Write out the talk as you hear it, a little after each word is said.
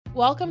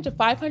Welcome to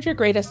 500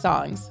 Greatest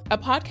Songs, a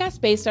podcast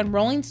based on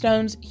Rolling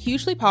Stone's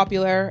hugely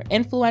popular,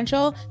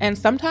 influential, and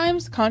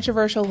sometimes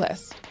controversial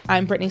list.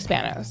 I'm Brittany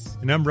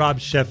Spanos. And I'm Rob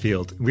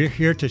Sheffield. We're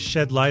here to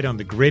shed light on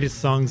the greatest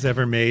songs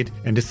ever made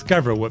and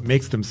discover what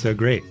makes them so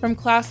great. From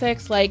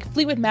classics like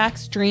Fleetwood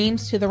Mac's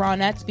Dreams to the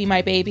Ronettes' Be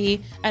My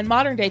Baby, and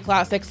modern-day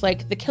classics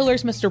like The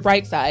Killer's Mr.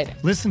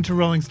 Brightside. Listen to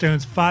Rolling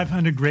Stone's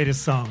 500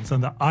 Greatest Songs on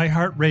the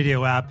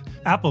iHeartRadio app,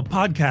 Apple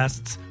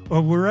Podcasts,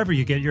 or wherever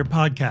you get your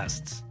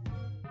podcasts.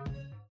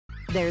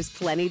 There's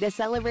plenty to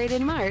celebrate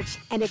in March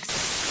and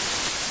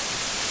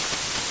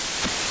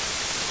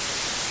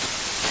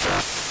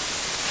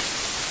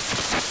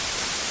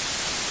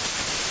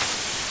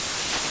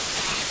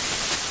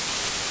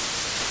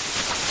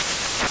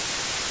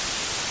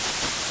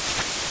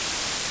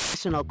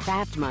National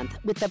Craft Month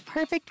with the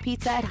perfect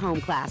pizza at home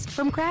class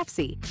from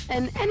Craftsy.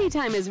 And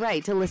anytime is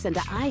right to listen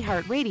to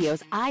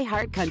iHeartRadio's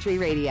iHeart Country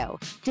Radio.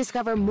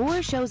 Discover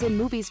more shows and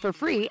movies for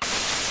free.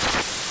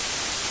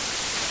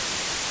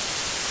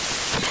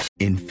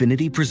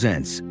 Infiniti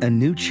presents a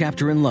new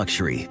chapter in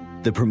luxury,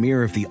 the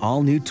premiere of the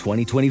all-new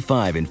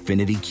 2025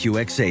 Infiniti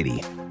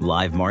QX80,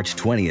 live March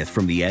 20th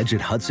from the Edge at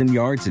Hudson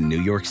Yards in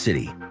New York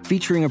City,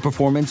 featuring a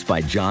performance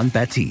by John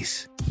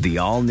Batiste. The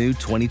all-new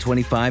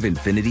 2025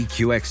 Infiniti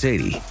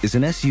QX80 is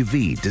an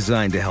SUV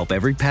designed to help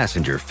every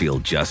passenger feel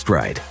just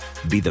right.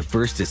 Be the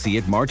first to see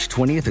it March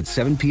 20th at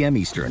 7 p.m.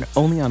 Eastern,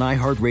 only on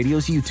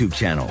iHeartRadio's YouTube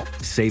channel.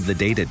 Save the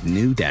date at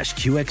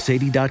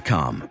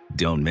new-QX80.com.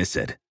 Don't miss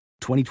it.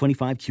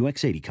 2025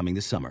 QX80 coming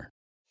this summer.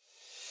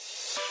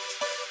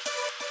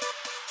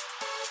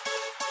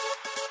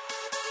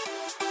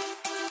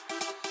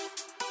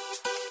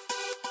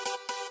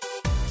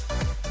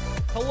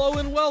 Hello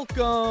and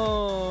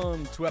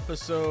welcome to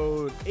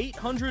episode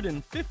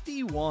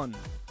 851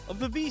 of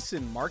the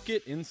VSiN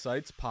Market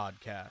Insights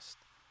podcast.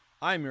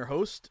 I'm your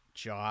host,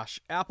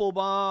 Josh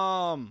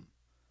Applebaum.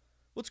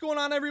 What's going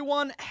on,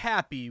 everyone?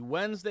 Happy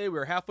Wednesday.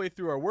 We're halfway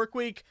through our work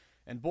week.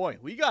 And boy,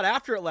 we got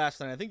after it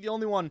last night. I think the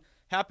only one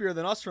happier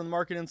than us from the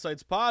Market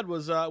Insights pod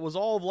was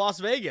all of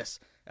Las Vegas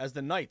as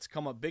the Knights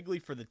come up bigly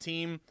for the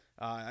team.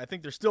 I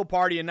think they're still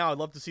partying now. I'd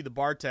love to see the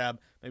bar tab.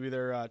 Maybe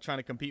they're trying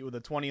to compete with the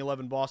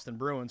 2011 Boston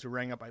Bruins, who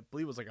rang up, I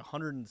believe it was like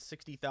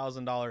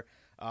 $160,000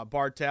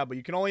 bar tab. But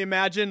you can only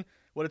imagine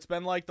what it's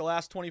been like the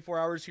last 24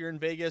 hours here in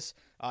Vegas.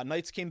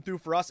 Knights came through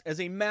for us as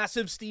a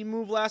massive steam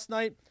move last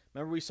night.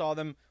 Remember, we saw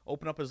them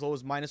open up as low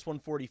as minus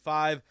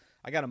 145.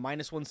 I got a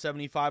minus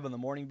 175 on the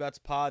Morning Bets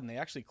pod, and they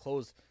actually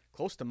closed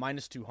close to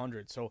minus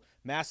 200. So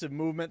massive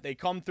movement. They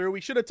come through.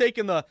 We should have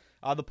taken the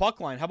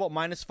puck line. How about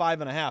minus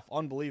 5.5?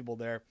 Unbelievable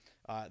there.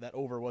 That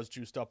over was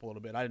juiced up a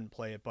little bit. I didn't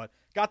play it, but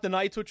got the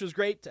Knights, which was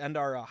great to end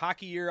our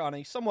hockey year on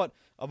a somewhat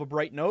of a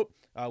bright note,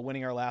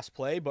 winning our last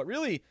play. But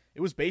really,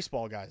 it was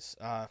baseball, guys.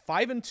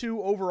 5-2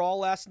 overall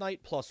last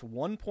night, plus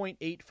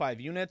 1.85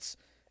 units.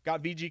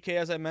 Got VGK,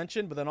 as I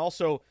mentioned, but then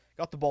also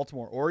got the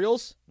Baltimore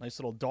Orioles. Nice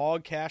little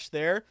dog cash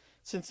there.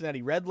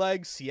 Cincinnati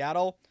Redlegs,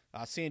 Seattle,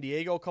 San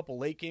Diego. A couple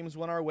late games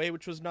went our way,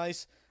 which was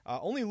nice.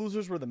 Only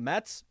losers were the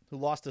Mets, who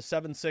lost a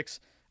 7-6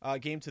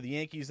 game to the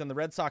Yankees, and the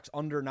Red Sox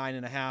under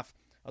 9.5. I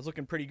was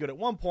looking pretty good at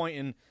one point,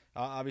 and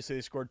obviously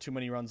they scored too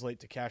many runs late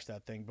to cash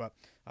that thing. But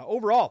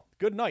overall,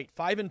 good night.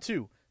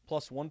 5-2,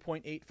 plus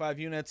 1.85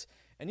 units.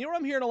 And you know what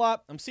I'm hearing a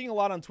lot? I'm seeing a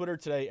lot on Twitter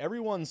today.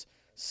 Everyone's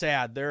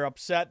sad. They're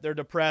upset. They're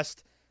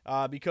depressed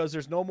because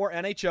there's no more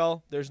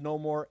NHL. There's no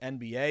more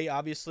NBA,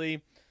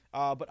 obviously.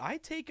 But I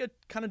take a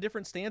kind of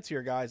different stance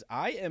here, guys.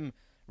 I am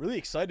really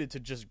excited to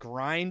just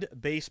grind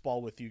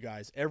baseball with you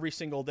guys every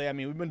single day. I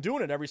mean, we've been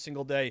doing it every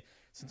single day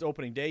since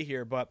opening day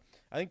here, but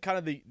I think kind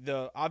of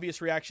the obvious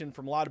reaction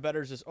from a lot of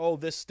bettors is, oh,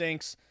 this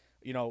stinks.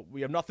 You know,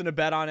 we have nothing to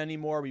bet on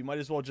anymore. We might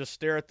as well just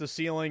stare at the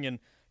ceiling and,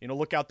 you know,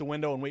 look out the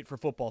window and wait for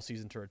football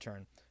season to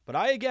return. But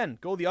I, again,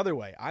 go the other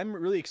way. I'm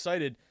really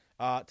excited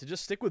to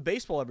just stick with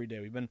baseball every day.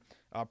 We've been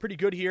pretty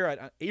good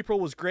here. April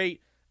was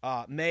great.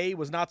 May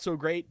was not so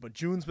great, but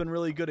June's been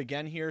really good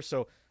again here.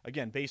 So,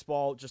 again,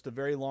 baseball, just a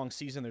very long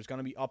season. There's going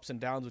to be ups and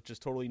downs, which is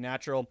totally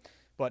natural.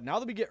 But now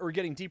that we're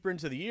getting deeper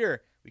into the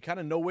year, we kind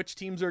of know which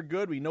teams are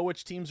good. We know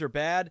which teams are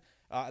bad.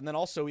 And then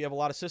also we have a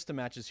lot of system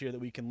matches here that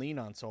we can lean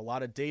on. So a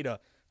lot of data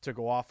to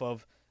go off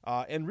of.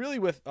 And really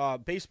with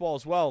baseball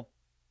as well,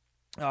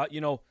 I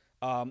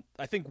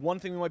think one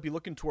thing we might be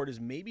looking toward is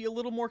maybe a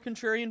little more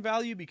contrarian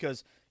value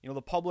because, you know,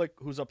 the public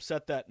who's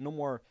upset that no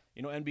more,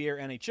 you know, NBA or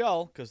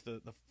NHL because the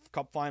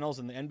Cup Finals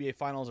and the NBA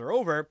Finals are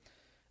over,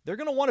 they're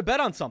going to want to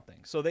bet on something.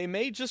 So they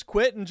may just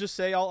quit and just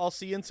say, I'll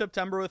see you in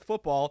September with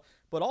football.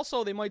 But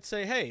also they might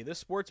say, hey, this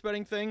sports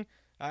betting thing,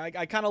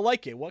 I kind of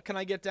like it. What can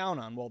I get down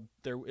on? Well,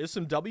 there is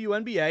some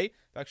WNBA. I've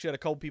actually had a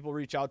couple people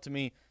reach out to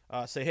me,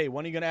 say, hey,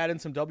 when are you going to add in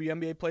some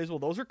WNBA plays? Well,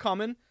 those are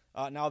coming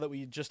now that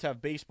we just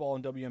have baseball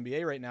and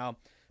WNBA right now.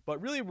 But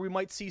really, we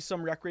might see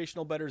some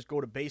recreational bettors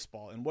go to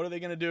baseball. And what are they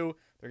going to do?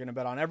 They're going to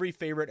bet on every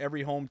favorite,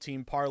 every home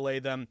team, parlay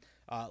them,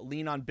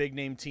 lean on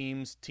big-name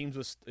teams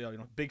with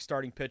big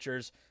starting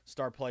pitchers,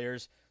 star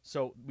players.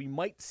 So we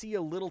might see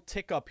a little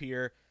tick up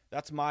here.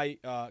 That's my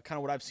kind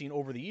of what I've seen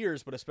over the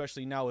years, but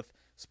especially now with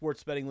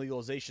sports betting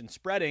legalization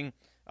spreading,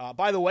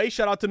 By the way,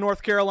 shout out to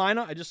North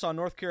Carolina. I just saw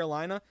North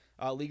Carolina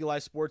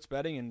legalize sports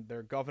betting, and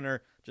their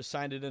governor just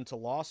signed it into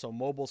law. So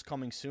mobile's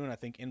coming soon. I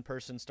think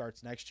in-person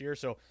starts next year.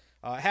 So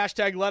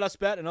hashtag let us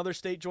bet. Another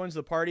state joins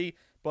the party.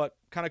 But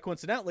kind of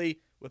coincidentally,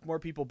 with more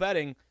people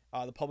betting,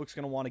 the public's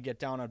going to want to get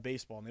down on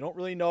baseball. And they don't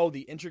really know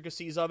the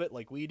intricacies of it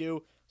like we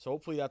do. So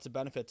hopefully that's a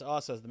benefit to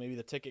us as maybe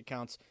the ticket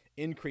counts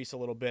increase a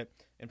little bit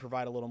and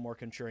provide a little more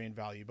contrarian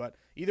value. But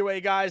either way,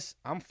 guys,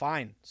 I'm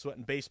fine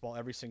sweating baseball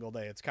every single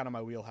day. It's kind of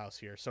my wheelhouse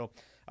here. So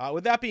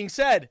with that being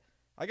said,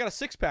 I got a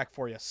six-pack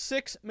for you.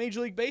 6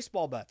 Major League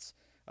Baseball bets.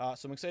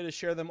 So I'm excited to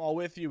share them all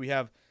with you. We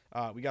got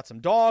some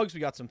dogs. We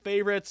got some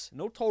favorites.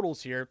 No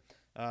totals here.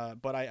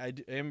 But I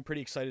am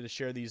pretty excited to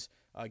share these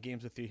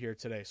games with you here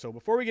today. So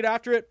before we get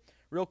after it,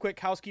 real quick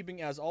housekeeping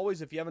as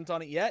always. If you haven't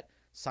done it yet,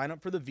 sign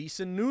up for the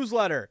VSiN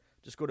newsletter.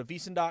 Just go to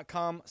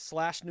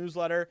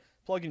vsin.com/newsletter,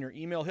 plug in your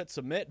email, hit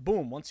submit.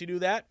 Boom. Once you do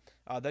that,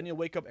 then you'll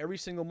wake up every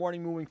single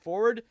morning moving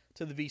forward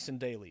to the VSiN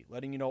Daily,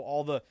 letting you know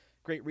all the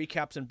great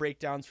recaps and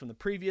breakdowns from the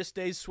previous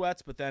day's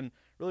sweats. But then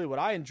really what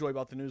I enjoy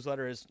about the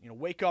newsletter is,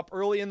 wake up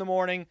early in the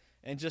morning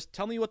and just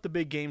tell me what the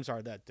big games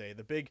are that day,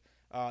 the big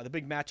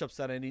matchups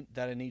that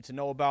I need to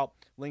know about,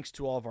 links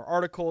to all of our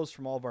articles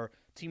from all of our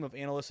team of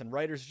analysts and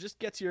writers. It just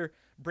gets your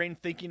brain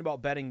thinking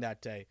about betting that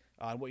day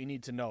and what you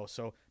need to know.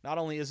 So not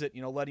only is it,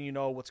 letting you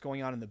know what's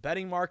going on in the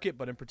betting market,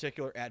 but in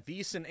particular at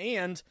VSiN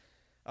and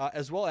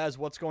as well as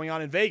what's going on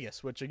in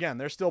Vegas, which again,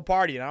 they're still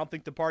partying. I don't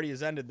think the party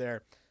has ended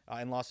there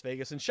in Las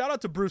Vegas. And shout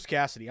out to Bruce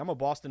Cassidy. I'm a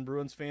Boston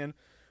Bruins fan.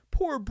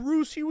 Poor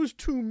Bruce, he was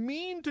too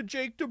mean to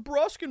Jake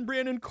DeBrusk and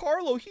Brandon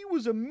Carlo. He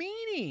was a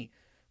meanie.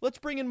 Let's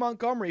bring in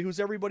Montgomery, who's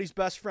everybody's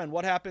best friend.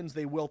 What happens?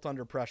 They wilt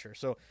under pressure.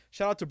 So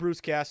shout out to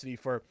Bruce Cassidy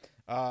for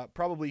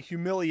probably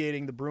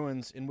humiliating the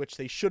Bruins, in which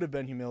they should have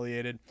been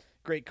humiliated.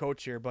 Great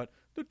coach here, but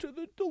the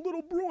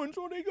little Bruins,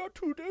 they got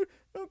too.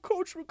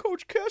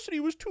 Coach Cassidy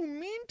was too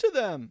mean to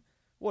them.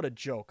 What a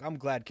joke. I'm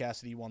glad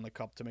Cassidy won the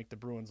cup to make the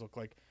Bruins look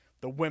like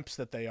the wimps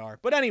that they are.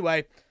 But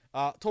anyway,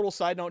 total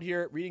side note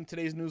here, reading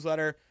today's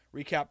newsletter,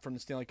 recap from the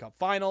Stanley Cup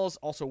Finals.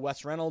 Also,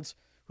 Wes Reynolds,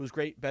 who's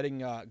great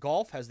betting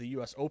golf, has the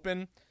U.S.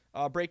 Open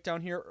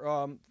breakdown here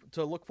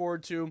to look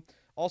forward to.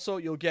 Also,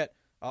 you'll get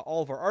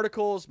all of our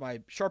articles,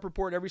 my Sharp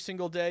Report every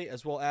single day,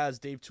 as well as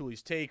Dave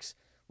Tooley's takes,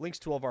 links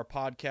to all of our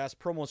podcasts,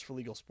 promos for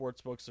legal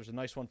sportsbooks. There's a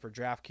nice one for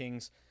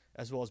DraftKings,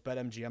 as well as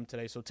BetMGM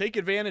today. So take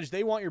advantage.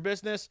 They want your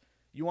business.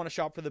 You want to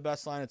shop for the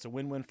best line. It's a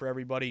win-win for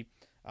everybody.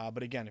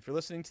 But again, if you're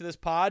listening to this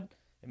pod,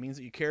 it means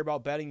that you care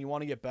about betting, you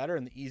want to get better,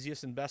 and the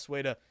easiest and best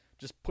way to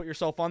just put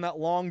yourself on that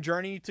long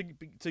journey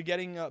to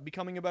getting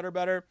becoming a better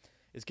bettor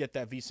is get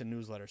that VSiN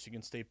newsletter so you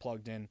can stay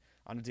plugged in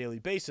on a daily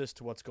basis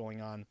to what's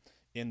going on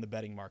in the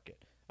betting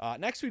market.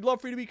 Next, we'd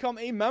love for you to become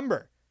a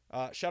member.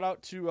 Shout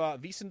out to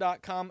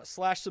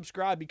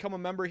vsin.com/subscribe. Become a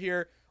member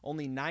here.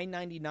 Only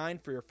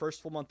 $9.99 for your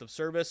first full month of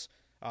service.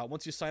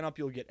 Once you sign up,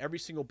 you'll get every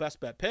single best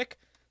bet pick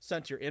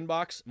sent to your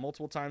inbox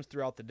multiple times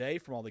throughout the day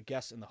from all the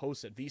guests and the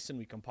hosts at VSiN.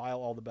 We compile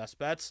all the best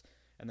bets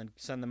and then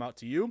send them out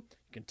to you.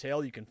 You can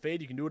tail, you can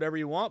fade, you can do whatever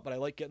you want, but I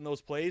like getting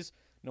those plays,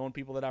 knowing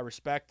people that I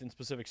respect in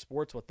specific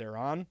sports, what they're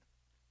on.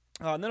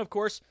 And then, of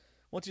course,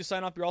 once you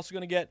sign up, you're also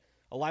going to get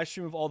a live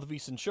stream of all the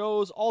VSiN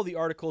shows, all the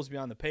articles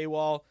beyond the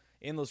paywall,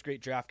 and those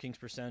great DraftKings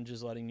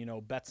percentages letting you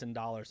know bets and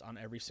dollars on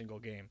every single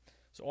game.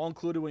 So all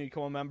included when you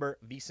become a member,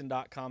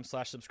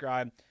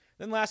 vsin.com/subscribe.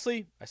 Then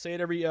lastly, I say it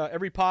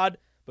every pod,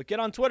 but get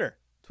on Twitter.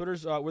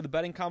 Twitter's where the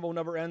betting convo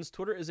never ends.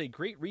 Twitter is a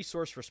great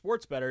resource for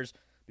sports bettors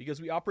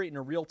because we operate in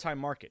a real-time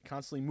market,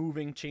 constantly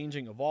moving,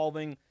 changing,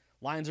 evolving.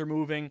 Lines are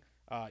moving.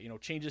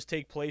 Changes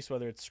take place,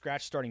 whether it's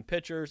scratch starting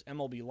pitchers,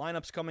 MLB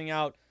lineups coming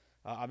out,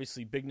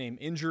 obviously big-name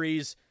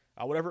injuries,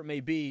 whatever it may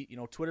be.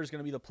 Twitter's going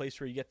to be the place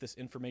where you get this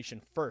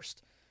information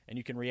first, and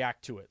you can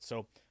react to it.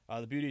 So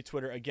the beauty of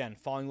Twitter, again,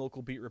 following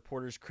local beat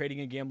reporters, creating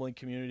a gambling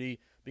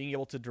community, being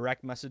able to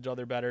direct message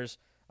other bettors.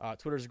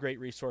 Twitter's a great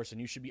resource,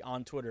 and you should be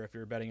on Twitter if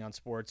you're betting on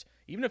sports.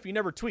 Even if you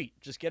never tweet,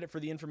 just get it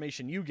for the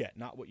information you get,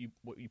 not what you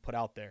put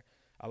out there.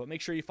 But make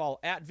sure you follow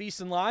at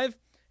VSiN Live,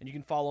 and you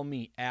can follow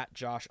me at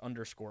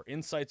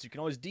Josh_Insights. You can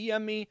always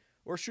DM me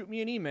or shoot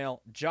me an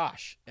email,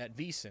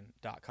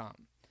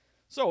 josh@vsin.com.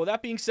 So with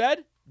that being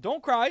said,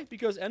 don't cry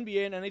because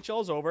NBA and NHL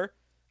is over.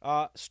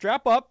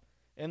 Strap up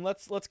and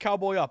let's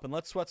cowboy up and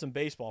let's sweat some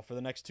baseball for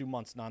the next 2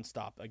 months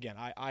nonstop. Again,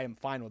 I am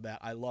fine with that.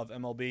 I love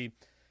MLB.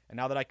 And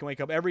now that I can wake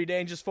up every day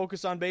and just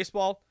focus on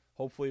baseball,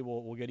 hopefully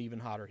we'll get even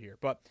hotter here.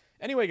 But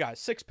anyway,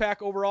 guys,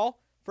 6-pack overall.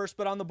 First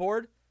bet on the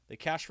board. They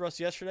cashed for us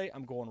yesterday.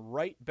 I'm going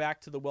right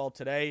back to the well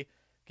today.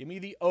 Give me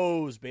the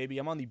O's, baby.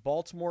 I'm on the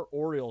Baltimore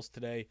Orioles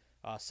today.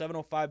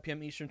 7:05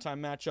 p.m. Eastern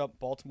Time matchup.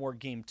 Baltimore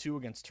Game 2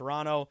 against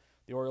Toronto.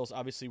 The Orioles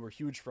obviously were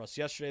huge for us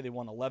yesterday. They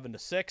won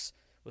 11-6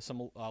 with some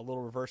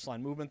little reverse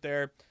line movement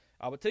there.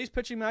 But today's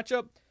pitching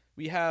matchup,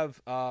 we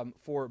have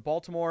for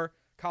Baltimore,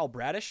 Kyle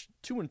Bradish,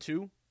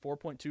 2-2.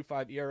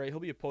 4.25 ERA. He'll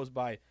be opposed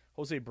by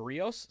Jose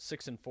Barrios,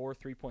 6-4,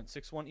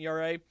 3.61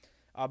 ERA.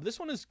 But this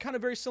one is kind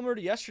of very similar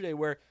to yesterday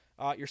where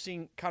you're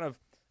seeing kind of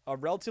a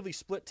relatively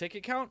split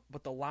ticket count,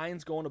 but the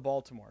line's going to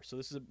Baltimore. So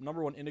this is a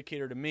number one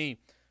indicator to me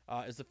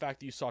is the fact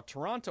that you saw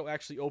Toronto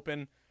actually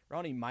open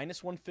around a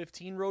minus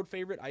 115 road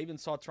favorite. I even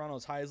saw Toronto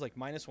as high as like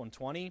minus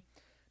 120.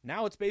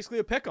 Now it's basically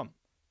a pick 'em.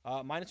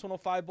 Minus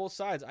 105 both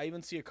sides. I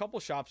even see a couple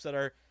shops that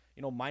are,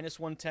 minus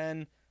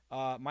 110,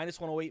 minus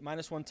 108,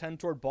 minus 110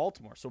 toward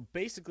Baltimore. So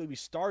basically we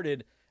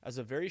started as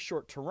a very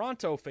short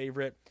Toronto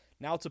favorite.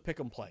 Now it's a pick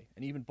 'em play,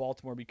 and even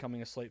Baltimore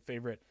becoming a slight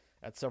favorite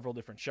at several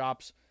different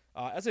shops.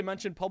 As I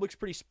mentioned, public's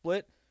pretty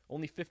split.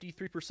 Only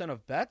 53%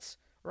 of bets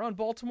are on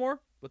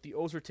Baltimore, but the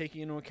O's are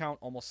taking into account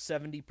almost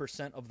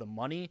 70% of the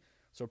money.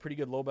 So pretty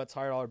good low bets,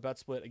 higher dollar bet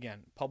split.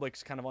 Again,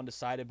 public's kind of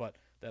undecided, but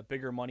that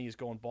bigger money is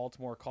going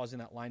Baltimore, causing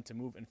that line to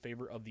move in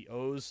favor of the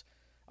O's.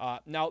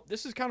 Now,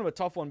 this is kind of a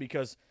tough one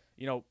because,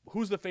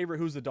 who's the favorite,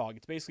 who's the dog?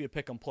 It's basically a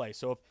pick 'em play.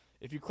 So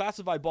if you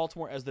classify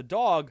Baltimore as the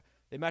dog,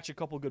 they match a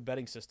couple good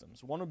betting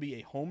systems. One would be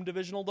a home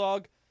divisional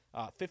dog,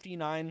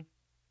 59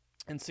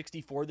 and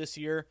 64 this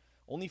year,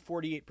 only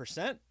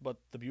 48%. But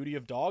the beauty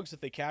of dogs,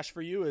 if they cash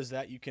for you, is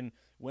that you can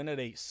win at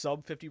a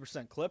sub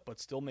 50% clip, but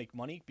still make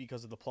money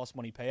because of the plus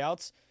money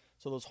payouts.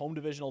 So those home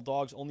divisional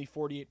dogs, only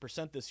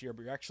 48% this year,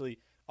 but you're actually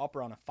up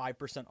around a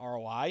 5%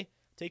 ROI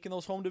taking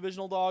those home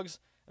divisional dogs.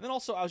 And then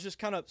also I was just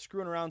kind of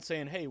screwing around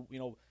saying, hey,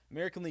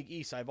 American League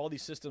East, I have all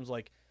these systems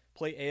like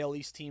play AL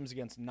East teams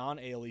against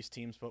non-AL East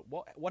teams, but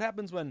what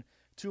happens when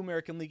two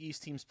American League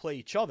East teams play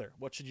each other?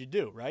 What should you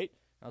do, right?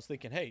 I was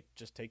thinking, hey,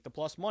 just take the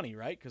plus money,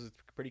 right? Because it's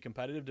a pretty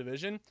competitive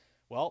division.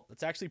 Well,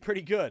 it's actually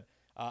pretty good.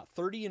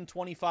 30 and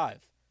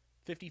 25,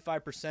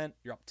 55%.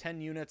 You're up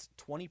 10 units,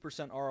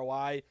 20%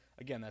 ROI.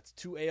 Again, that's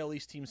two AL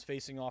East teams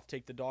facing off.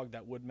 Take the dog.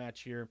 That would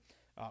match here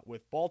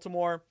with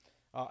Baltimore.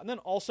 And then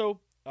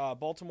also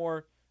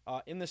Baltimore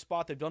in this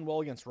spot, they've done well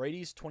against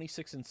righties,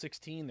 26 and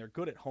 16. They're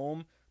good at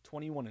home,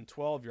 21 and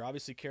 12. You're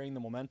obviously carrying the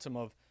momentum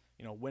of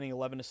winning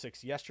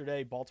 11-6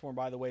 yesterday. Baltimore,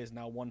 by the way, is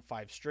now won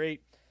 5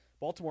 straight.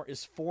 Baltimore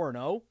is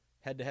 4-0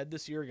 head-to-head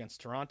this year against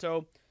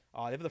Toronto.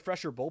 They have the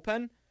fresher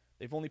bullpen.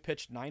 They've only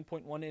pitched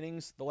 9.1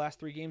 innings the last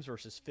 3 games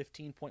versus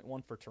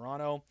 15.1 for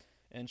Toronto.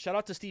 And shout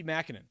out to Steve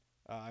Makinen.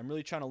 I'm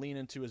really trying to lean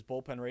into his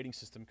bullpen rating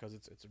system because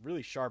it's a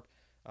really sharp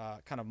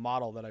kind of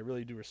model that I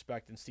really do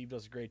respect, and Steve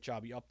does a great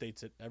job. He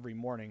updates it every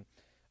morning.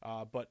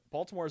 But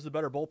Baltimore is the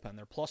better bullpen.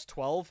 They're plus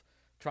 12.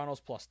 Toronto's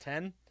plus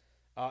 10.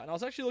 And I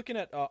was actually looking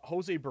at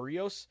Jose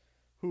Barrios,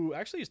 who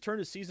actually has turned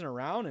his season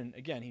around. And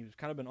again, he's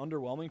kind of been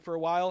underwhelming for a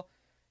while.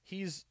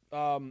 He's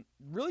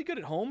really good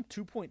at home,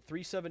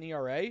 2.37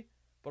 ERA,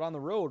 but on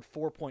the road,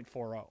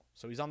 4.40.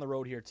 So he's on the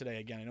road here today.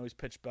 Again, I know he's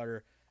pitched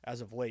better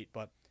as of late,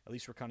 but at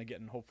least we're kind of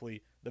getting,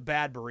 hopefully, the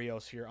bad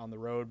Barrios here on the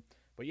road.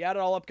 But you add it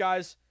all up,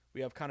 guys,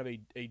 we have kind of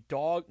a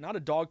dog, not a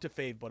dog to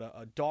fave, but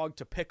a dog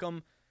to pick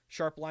 'em.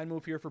 Sharp line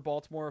move here for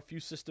Baltimore. A few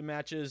system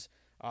matches.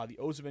 The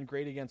O's have been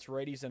great against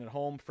righties and at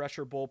home.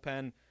 Fresher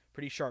bullpen.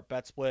 Pretty sharp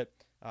bet split.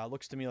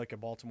 Looks to me like a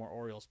Baltimore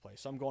Orioles play.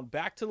 So I'm going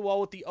back to the wall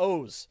with the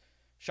O's.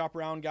 Shop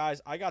around,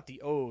 guys. I got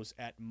the O's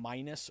at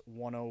minus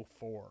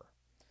 104.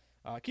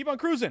 Keep on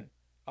cruising.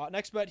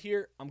 Next bet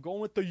here, I'm going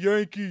with the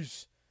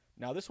Yankees.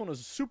 Now, this one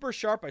was super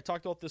sharp. I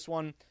talked about this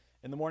one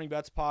in the Morning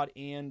Bets pod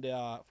and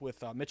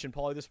with Mitch and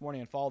Paulie this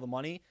morning and Follow the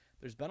Money.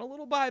 There's been a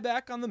little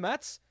buyback on the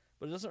Mets,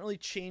 but it doesn't really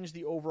change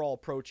the overall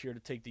approach here to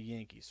take the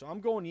Yankees. So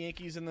I'm going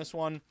Yankees in this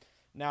one.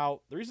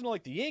 Now, the reason I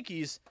like the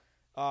Yankees,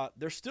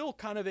 they're still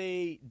kind of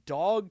a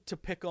dog to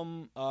pick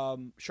 'em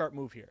sharp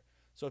move here.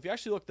 So if you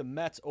actually look, the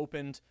Mets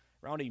opened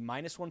around a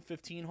minus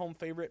 115 home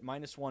favorite,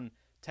 minus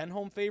 110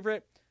 home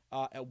favorite.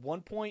 At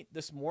one point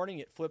this morning,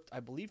 it flipped,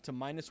 I believe, to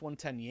minus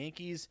 110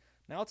 Yankees.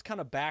 Now it's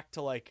kind of back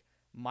to like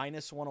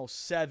minus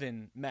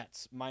 107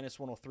 Mets, minus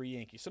 103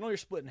 Yankees. So I know you're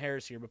splitting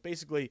hairs here, but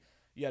basically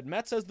you had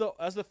Mets as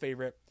the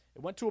favorite.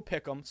 It went to a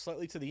pick 'em,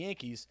 slightly to the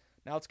Yankees.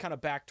 Now it's kind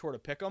of back toward a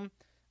pick 'em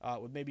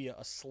with maybe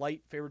a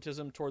slight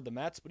favoritism toward the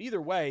Mets. But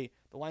either way,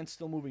 the line's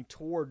still moving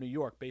toward New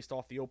York based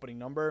off the opening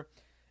number.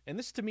 And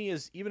this to me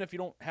is, even if you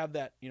don't have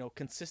that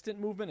consistent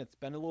movement, it's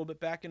been a little bit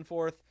back and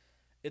forth,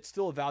 it's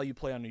still a value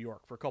play on New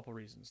York for a couple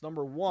reasons.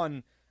 Number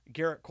one,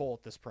 Garrett Cole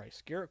at this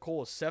price. Garrett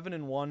Cole is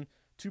 7-1,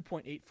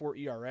 2.84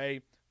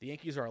 ERA. The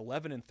Yankees are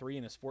 11-3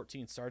 in his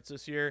 14 starts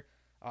this year.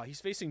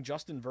 He's facing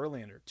Justin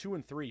Verlander,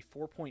 2-3,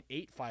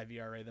 4.85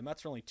 ERA. The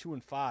Mets are only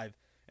 2-5,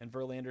 and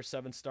Verlander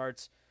 7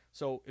 starts.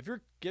 So if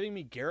you're giving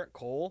me Garrett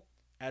Cole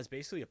as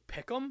basically a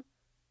pick'em,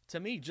 to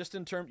me, just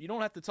in terms, you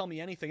don't have to tell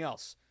me anything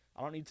else.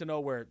 I don't need to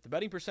know where the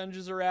betting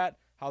percentages are at,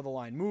 how the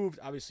line moved.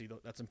 Obviously,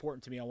 that's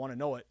important to me. I want to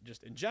know it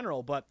just in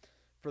general, but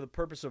for the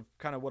purpose of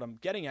kind of what I'm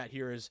getting at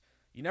here is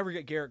you never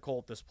get Garrett Cole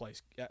at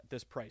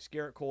this price.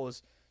 Garrett Cole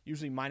is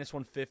usually minus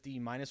 150,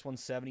 minus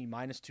 170,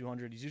 minus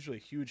 200. He's usually a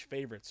huge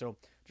favorite. So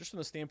just from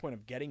the standpoint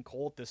of getting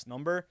Cole at this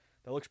number,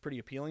 that looks pretty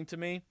appealing to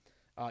me.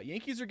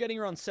 Yankees are getting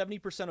around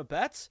 70% of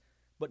bets,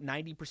 but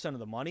 90% of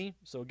the money.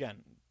 So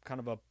again, kind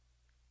of a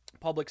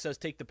public says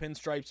take the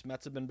pinstripes.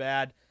 Mets have been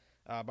bad.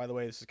 By the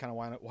way, this is kind of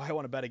why I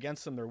want to bet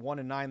against them. They're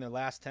 1-9 their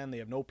last 10. They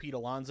have no Pete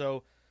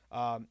Alonso.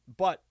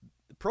 But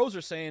the pros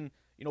are saying,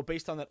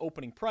 based on that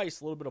opening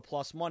price, a little bit of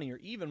plus money or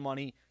even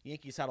money,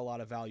 Yankees had a lot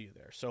of value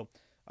there. So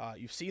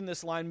you've seen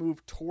this line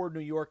move toward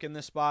New York in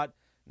this spot.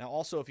 Now,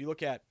 also, if you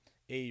look at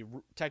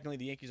technically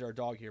the Yankees are a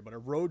dog here, but a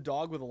road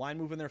dog with a line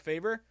move in their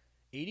favor,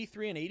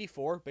 83 and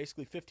 84,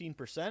 basically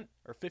 15%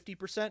 or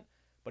 50%,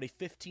 but a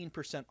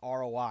 15%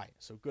 ROI.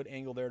 So good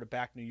angle there to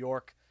back New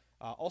York.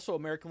 Also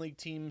American League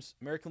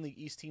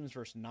East teams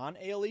versus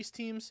non-AL East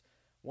teams,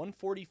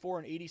 144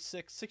 and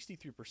 86,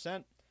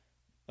 63%.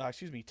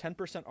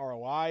 10%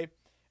 ROI.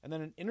 And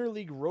then an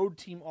interleague road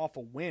team off a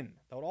win.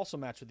 That would also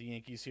match with the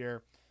Yankees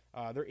here.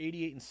 They're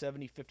 88 and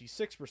 70,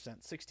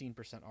 56%,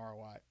 16%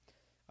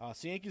 ROI.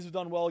 So Yankees have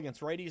done well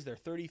against righties. They're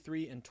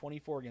 33 and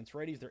 24 against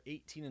righties. They're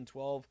 18 and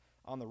 12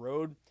 on the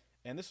road.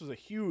 And this was a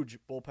huge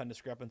bullpen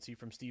discrepancy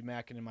from Steve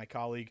Mackin and my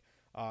colleague.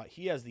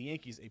 He has the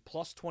Yankees a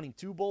plus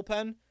 22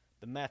 bullpen,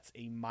 the Mets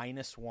a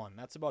 -1.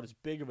 That's about as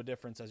big of a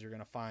difference as you're going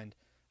to find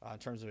in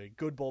terms of a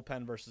good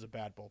bullpen versus a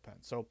bad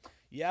bullpen. So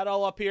you add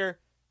all up here.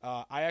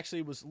 I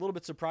actually was a little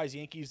bit surprised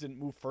Yankees didn't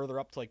move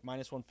further up to like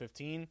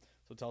 -115.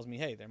 So it tells me,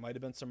 hey, there might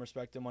have been some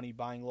respect and money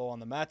buying low on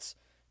the Mets,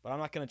 but I'm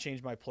not going to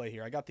change my play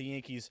here. I got the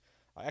Yankees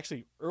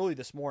actually early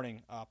this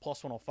morning,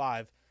 plus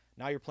 105.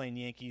 Now you're playing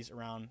the Yankees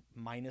around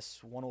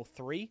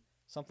 -103,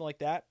 something like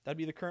that. That'd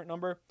be the current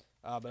number.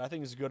 But I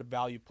think it's a good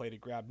value play to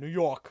grab New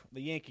York,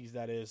 the Yankees,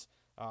 that is.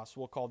 So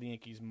we'll call the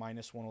Yankees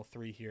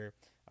 -103 here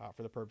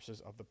for the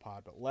purposes of the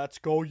pod. But let's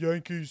go,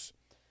 Yankees.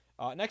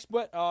 Next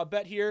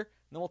bet here,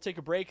 and then we'll take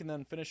a break and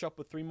then finish up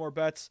with 3 more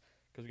bets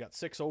because we got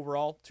 6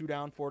 overall, 2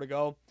 down, 4 to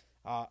go.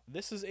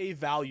 This is a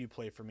value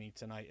play for me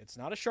tonight. It's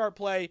not a sharp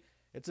play.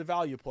 It's a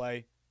value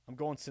play. I'm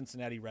going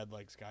Cincinnati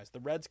Redlegs, guys. The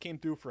Reds came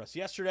through for us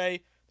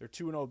yesterday. They're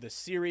 2-0 this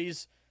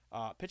series.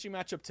 Pitching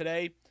matchup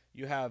today,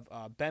 you have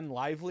Ben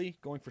Lively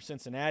going for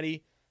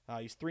Cincinnati.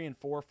 He's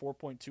 3-4,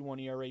 4.21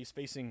 ERA. He's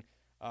facing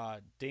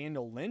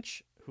Daniel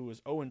Lynch, who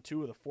is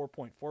 0-2 with a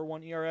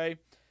 4.41 ERA.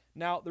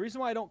 Now, the reason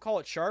why I don't call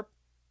it sharp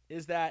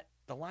is that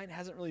the line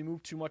hasn't really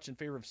moved too much in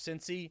favor of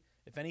Cincy.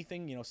 If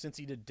anything,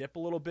 Cincy did dip a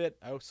little bit.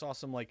 I saw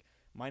some like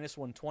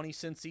 -120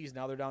 Cincy's.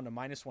 Now they're down to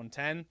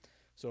 -110.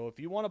 So if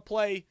you want to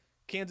play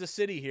Kansas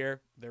City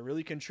here, they're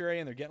really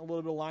contrarian. They're getting a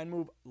little bit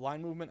of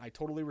line movement. I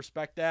totally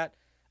respect that.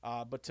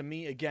 But to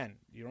me, again,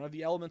 you don't have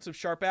the elements of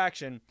sharp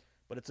action,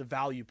 but it's a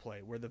value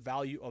play where the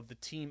value of the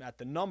team at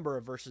the number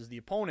versus the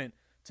opponent,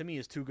 to me,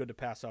 is too good to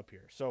pass up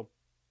here. So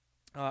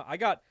I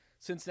got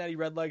Cincinnati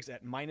Redlegs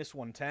at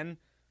 -110.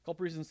 A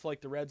couple reasons to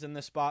like the Reds in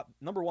this spot.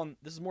 Number one,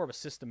 this is more of a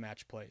system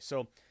match play.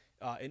 So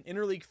an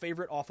interleague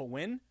favorite off a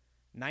win,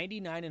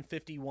 99 and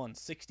 51,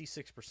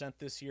 66%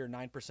 this year,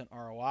 9%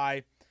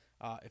 ROI.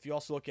 If you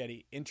also look at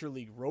an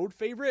interleague road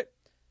favorite,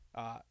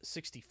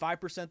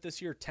 65%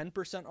 this year,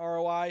 10%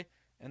 ROI.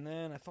 And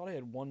then I thought I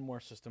had one more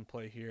system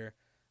play here.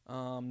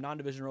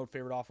 Non-division road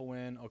favorite off a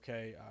win.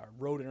 Okay,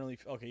 road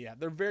interleague. Okay, yeah,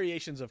 they're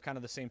variations of kind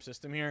of the same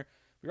system here.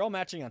 We're all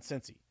matching on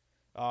Cincy.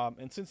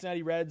 And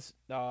Cincinnati Reds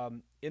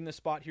in this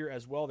spot here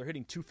as well. They're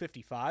hitting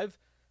 255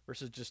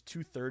 versus just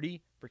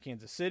 230 for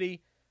Kansas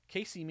City.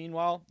 KC,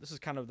 meanwhile, this is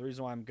kind of the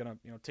reason why I'm going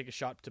to take a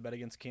shot to bet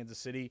against Kansas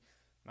City.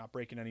 Not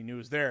breaking any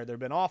news there. They've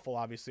been awful,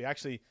 obviously.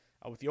 Actually,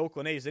 with the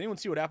Oakland A's, did anyone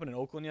see what happened in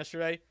Oakland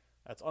yesterday?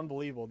 That's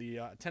unbelievable. The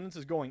attendance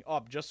is going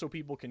up just so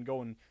people can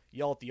go and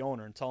yell at the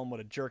owner and tell him what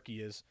a jerk he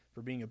is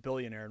for being a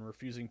billionaire and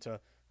refusing to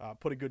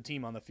put a good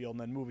team on the field and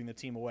then moving the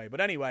team away.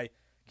 But anyway,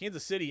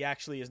 Kansas City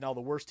actually is now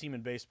the worst team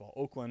in baseball.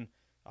 Oakland,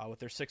 with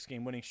their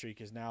 6-game winning streak,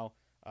 is now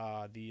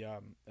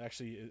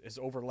has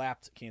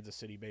overlapped Kansas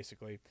City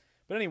basically.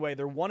 But anyway,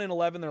 they're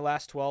 1-11 their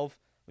last 12.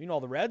 Meanwhile,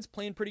 the Reds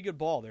playing pretty good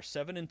ball. They're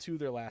 7-2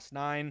 their last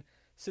 9.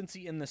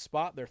 Cincy in this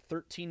spot, they're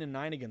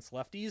 13-9 against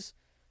lefties.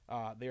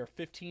 They are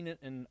 15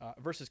 and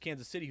versus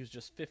Kansas City, who's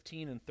just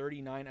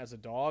 15-39 as a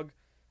dog.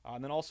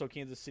 And then also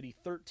Kansas City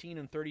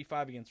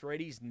 13-35 against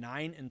righties,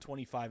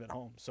 9-25 at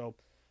home. So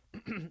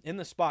in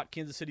the spot,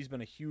 Kansas City's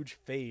been a huge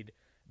fade.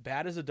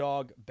 Bad as a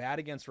dog, bad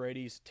against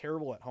righties,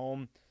 terrible at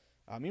home.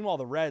 Meanwhile,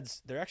 the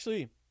Reds, they're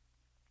actually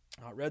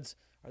Reds.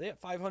 Are they at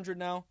 500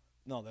 now?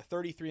 No, they're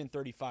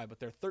 33-35, but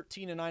they're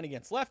 13-9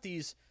 against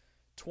lefties,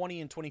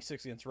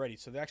 20-26 against righties.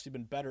 So they've actually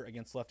been better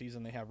against lefties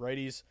than they have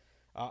righties.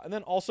 And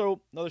then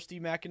also another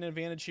Steve Mackin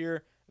advantage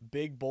here,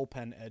 big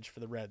bullpen edge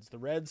for the Reds. The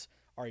Reds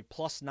are a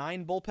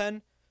 +9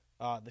 bullpen.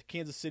 The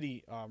Kansas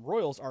City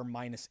Royals are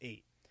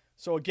 -8.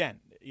 So again,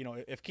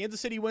 if Kansas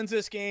City wins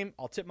this game,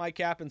 I'll tip my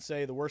cap and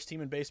say the worst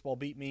team in baseball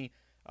beat me.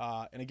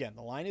 And again,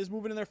 the line is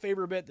moving in their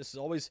favor a bit. This is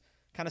always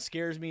kind of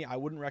scares me. I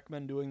wouldn't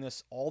recommend doing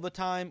this all the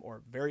time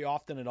or very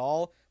often at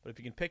all. But if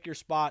you can pick your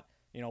spot,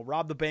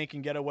 rob the bank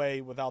and get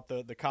away without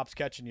the cops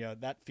catching you,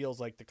 that feels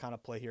like the kind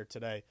of play here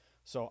today.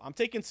 So I'm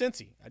taking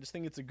Cincy. I just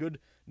think it's a good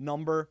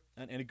number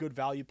and a good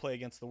value play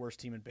against the worst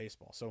team in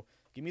baseball. So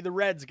give me the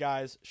Reds,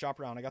 guys. Shop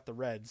around. I got the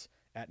Reds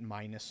at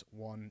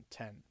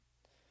 -110.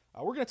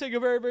 We're going to take a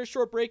very, very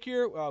short break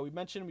here. We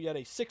mentioned we had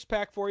a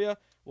 6-pack for you.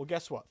 Well,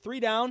 guess what? 3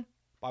 down.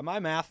 By my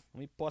math, let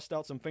me bust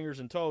out some fingers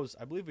and toes.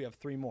 I believe we have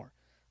 3 more.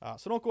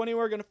 So don't go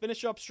anywhere. We're going to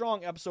finish up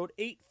strong. Episode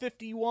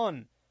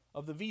 851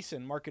 of the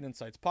VSiN Market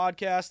Insights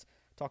podcast.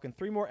 Talking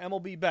 3 more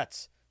MLB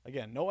bets.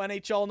 Again, no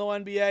NHL, no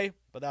NBA,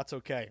 but that's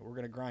okay. We're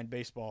going to grind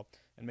baseball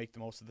and make the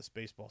most of this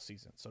baseball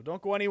season. So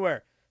don't go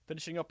anywhere.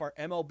 Finishing up our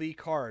MLB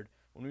card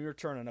when we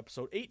return on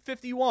episode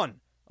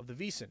 851 of the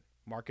VEASAN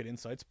Market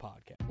Insights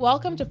Podcast.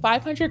 Welcome to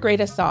 500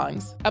 Greatest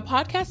Songs, a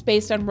podcast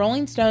based on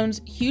Rolling Stone's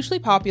hugely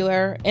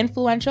popular,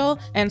 influential,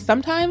 and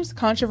sometimes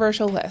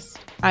controversial list.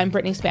 I'm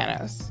Brittany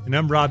Spanos. And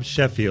I'm Rob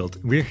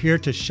Sheffield. We're here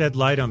to shed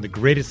light on the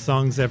greatest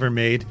songs ever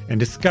made and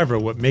discover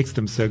what makes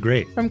them so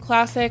great. From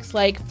classics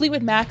like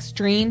Fleetwood Mac's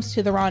Dreams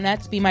to the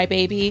Ronettes' Be My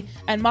Baby,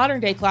 and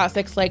modern-day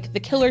classics like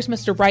The Killer's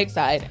Mr.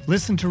 Brightside.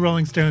 Listen to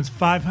Rolling Stone's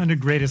 500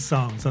 Greatest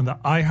Songs on the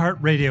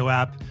iHeartRadio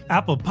app,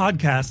 Apple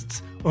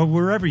Podcasts, or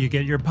wherever you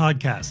get your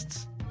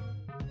podcasts.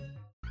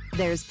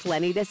 There's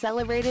plenty to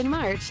celebrate in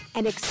March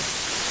and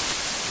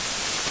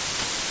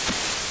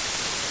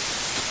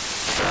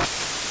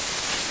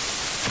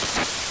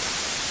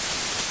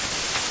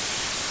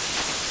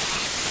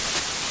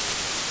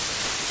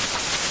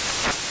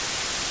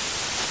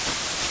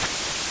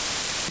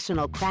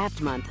National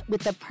Craft Month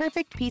with the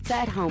perfect pizza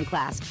at home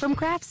class from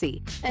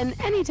Craftsy. And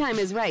anytime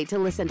is right to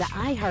listen to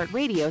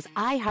iHeartRadio's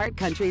iHeart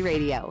Country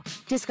Radio.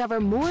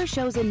 Discover more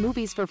shows and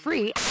movies for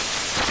free.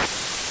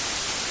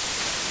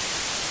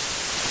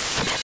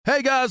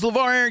 Hey guys,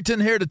 LeVar Arrington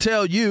here to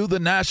tell you the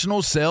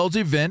national sales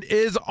event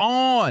is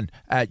on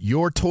at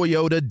your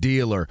Toyota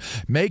dealer,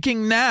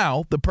 making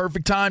now the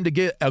perfect time to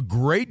get a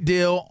great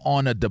deal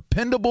on a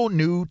dependable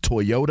new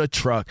Toyota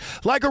truck,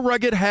 like a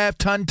rugged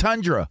half-ton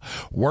Tundra.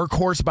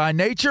 Workhorse by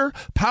nature,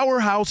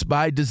 powerhouse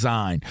by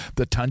design.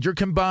 The Tundra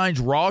combines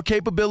raw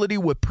capability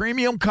with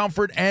premium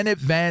comfort and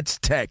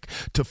advanced tech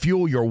to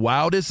fuel your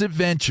wildest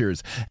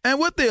adventures. And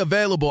with the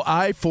available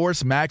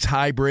iForce Max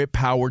hybrid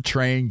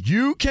powertrain,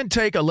 you can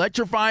take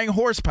electrifying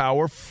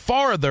horsepower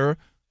farther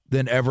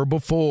than ever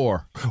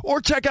before.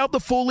 Or check out the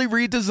fully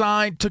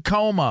redesigned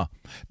Tacoma,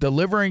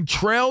 delivering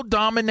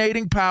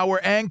trail-dominating power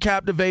and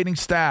captivating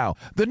style.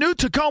 The new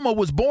Tacoma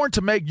was born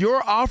to make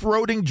your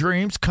off-roading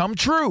dreams come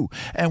true.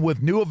 And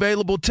with new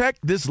available tech,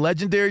 this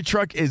legendary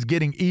truck is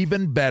getting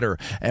even better.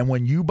 And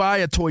when you buy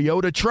a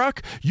Toyota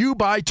truck, you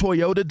buy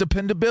Toyota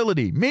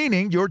dependability,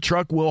 meaning your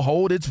truck will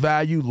hold its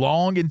value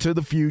long into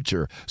the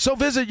future. So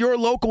visit your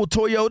local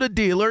Toyota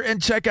dealer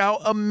and check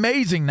out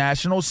amazing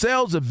national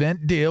sales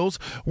event deals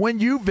when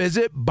you visit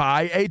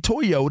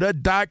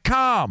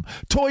buyatoyota.com.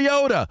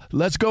 Toyota,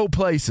 let's go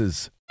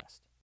places.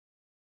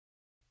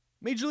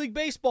 Major League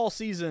Baseball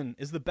season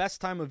is the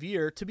best time of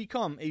year to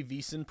become a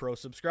VEASAN Pro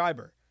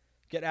subscriber.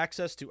 Get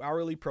access to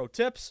hourly pro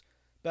tips,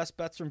 best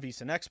bets from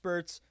VEASAN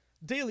experts,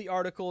 daily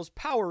articles,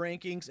 power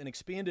rankings, and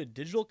expanded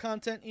digital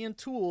content and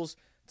tools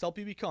to help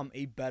you become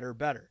a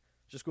better.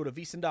 Just go to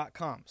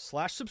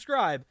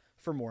VEASAN.com/subscribe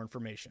for more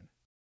information.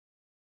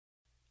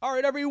 All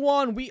right,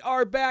 everyone, we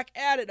are back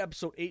at it,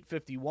 episode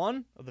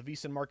 851 of the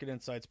VEASAN Market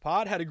Insights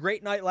Pod. Had a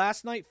great night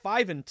last night,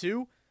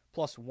 5-2,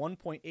 plus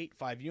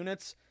 1.85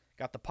 units.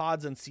 Got the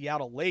pods in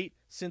Seattle late,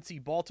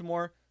 Cincy,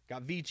 Baltimore.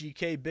 Got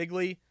VGK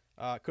Bigley.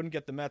 Couldn't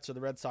get the Mets or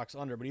the Red Sox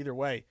under, but either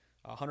way,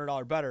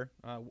 $100 better.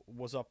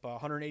 Was up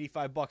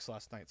 $185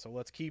 last night, so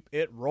let's keep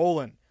it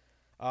rolling.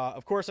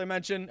 Of course, I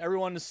mentioned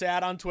everyone is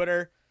sad on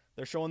Twitter.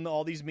 They're showing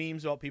all these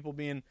memes about people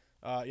being,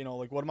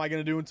 like, what am I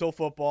going to do until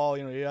football?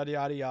 Yada,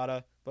 yada,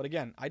 yada. But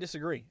again, I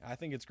disagree. I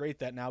think it's great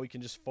that now we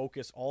can just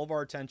focus all of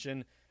our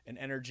attention and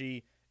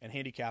energy and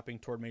handicapping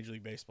toward Major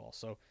League Baseball.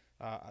 So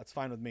that's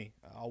fine with me.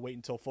 I'll wait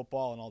until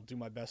football, and I'll do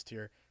my best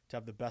here to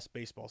have the best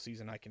baseball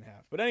season I can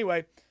have. But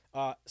anyway,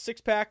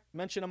 six-pack,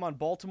 mentioned I'm on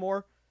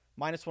Baltimore,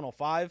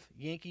 -105.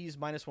 Yankees,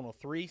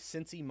 -103.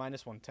 Cincy,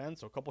 -110.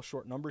 So a couple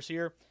short numbers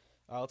here.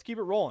 Let's keep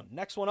it rolling.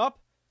 Next one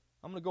up,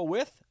 I'm going to go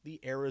with the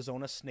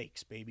Arizona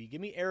Snakes, baby. Give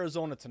me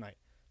Arizona tonight.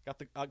 Got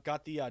the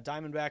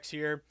Diamondbacks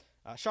here.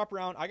 Shop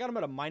around. I got them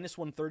at a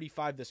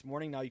 -135 this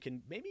morning. Now you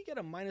can maybe get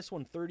a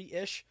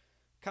 -130-ish.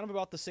 Kind of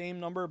about the same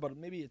number, but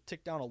maybe it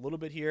ticked down a little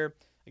bit here.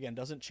 Again,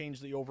 doesn't change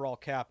the overall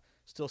cap.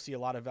 Still see a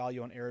lot of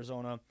value on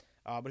Arizona.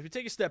 But if you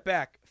take a step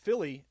back,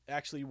 Philly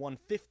actually won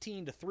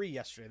 15-3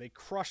 yesterday. They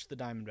crushed the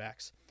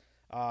Diamondbacks.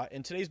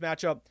 In today's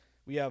matchup,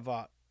 we have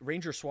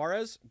Ranger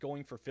Suarez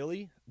going for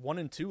Philly,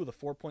 1-2 with a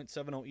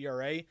 4.70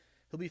 ERA.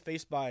 He'll be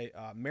faced by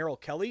Merrill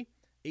Kelly,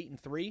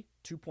 8-3,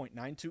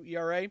 2.92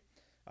 ERA.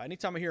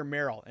 Anytime I hear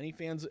Merrill, any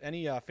fans of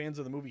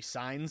the movie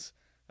Signs,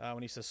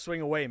 when he says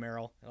 "swing away,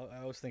 Merrill," I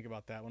always think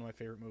about that. One of my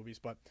favorite movies.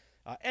 But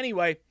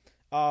anyway,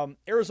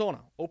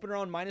 Arizona opened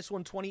around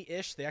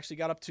 -120-ish. They actually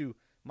got up to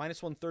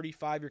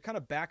 -135. You're kind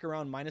of back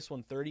around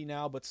 -130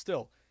 now, but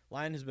still,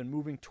 line has been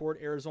moving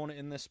toward Arizona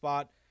in this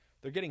spot.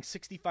 They're getting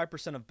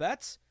 65% of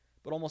bets,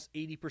 but almost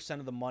 80%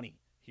 of the money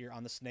here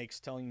on the Snakes,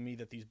 telling me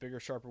that these bigger,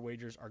 sharper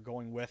wagers are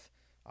going with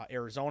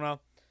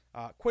Arizona.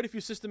 Quite a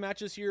few system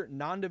matches here.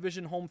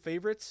 Non-division home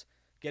favorites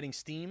getting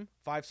steam,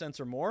 5 cents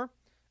or more.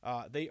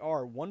 They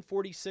are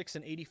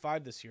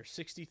 146-85 this year,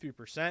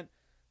 63%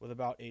 with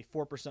about a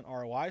 4%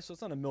 ROI. So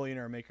it's not a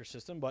millionaire maker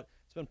system, but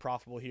it's been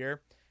profitable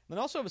here. And then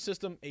also have a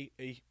system,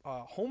 a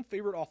home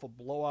favorite off a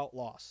blowout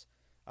loss.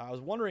 I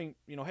was wondering,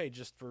 hey,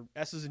 just for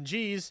S's and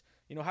G's,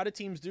 how do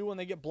teams do when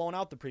they get blown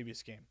out the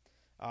previous game?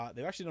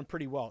 They've actually done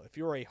pretty well. If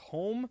you're a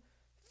home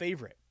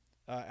favorite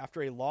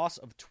after a loss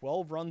of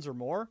 12 runs or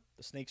more,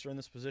 the Snakes are in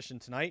this position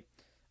tonight.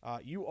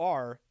 you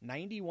are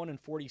 91-46,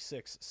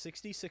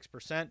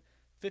 66%,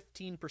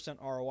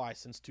 15% ROI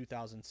since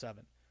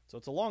 2007. So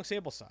it's a long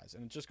sample size,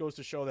 and it just goes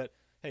to show that,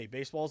 hey,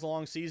 baseball's a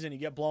long season. You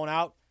get blown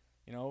out,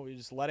 you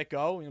just let it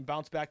go and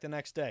bounce back the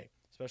next day,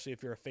 especially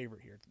if you're a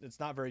favorite here. It's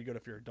not very good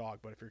if you're a dog,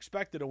 but if you're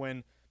expected to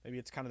win, maybe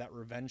it's kind of that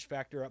revenge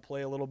factor at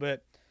play a little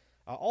bit.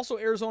 Also,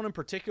 Arizona in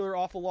particular,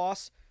 off a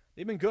loss,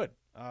 they've been good.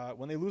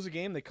 When they lose a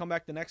game, they come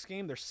back the next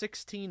game. They're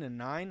 16-9,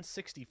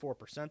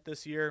 64%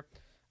 this year.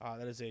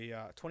 That is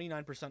a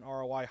 29%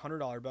 ROI.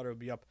 $100 better would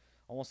be up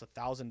almost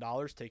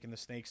 $1,000 taking the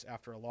Snakes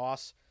after a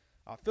loss.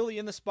 Philly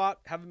in the spot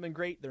haven't been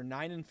great. They're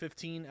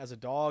 9-15 as a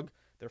dog.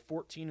 They're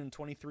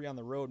 14-23 on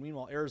the road.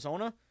 Meanwhile,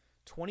 Arizona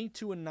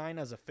 22-9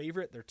 as a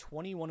favorite. They're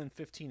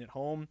 21-15 at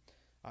home.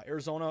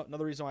 Arizona,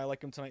 another reason why I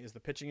like them tonight is the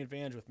pitching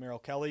advantage with Merrill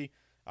Kelly.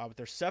 But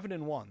they're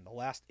 7-1 the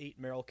last 8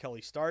 Merrill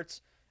Kelly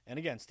starts. And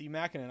again, Steve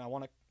Makinen, I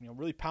want to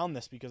really pound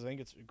this because I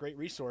think it's a great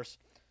resource.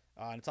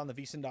 And it's on the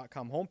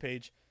vsin.com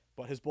homepage.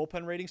 But his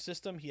bullpen rating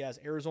system, he has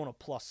Arizona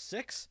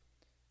 +6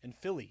 and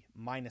Philly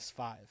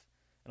 -5.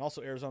 And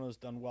also Arizona's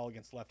done well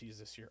against lefties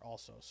this year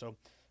also. So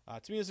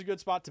to me, it's a good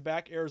spot to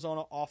back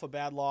Arizona off a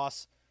bad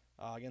loss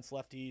against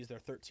lefties. They're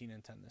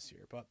 13-10 this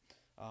year. But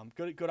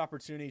good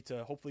opportunity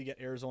to hopefully get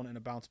Arizona in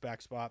a bounce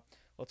back spot.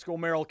 Let's go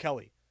Merrill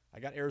Kelly. I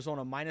got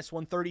Arizona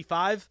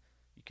 -135.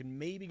 You can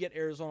maybe get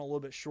Arizona a little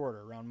bit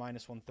shorter, around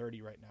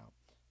 -130 right now.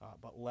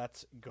 But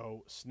let's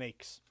go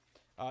Snakes.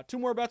 2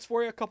 more bets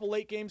for you, a couple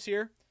late games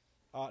here.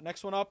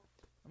 Next one up,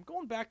 I'm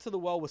going back to the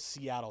well with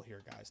Seattle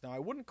here, guys. Now, I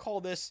wouldn't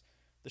call this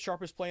the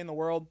sharpest play in the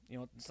world.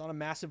 It's not a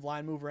massive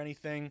line move or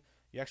anything.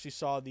 You actually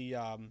saw the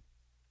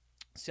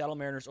Seattle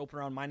Mariners open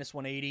around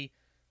 -180.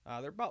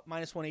 They're about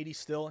 -180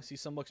 still. I see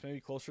some books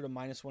maybe closer to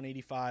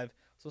 -185.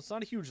 So it's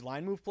not a huge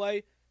line move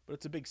play, but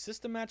it's a big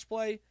system match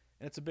play,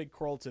 and it's a big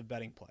correlative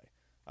betting play.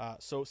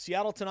 So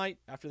Seattle tonight,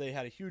 after they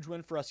had a huge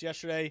win for us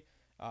yesterday,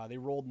 they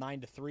rolled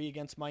 9-3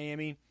 against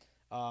Miami.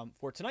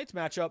 For tonight's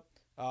matchup,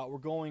 we're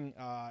going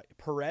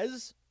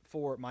Perez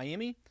for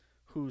Miami,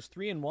 who's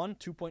 3-1,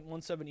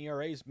 2.17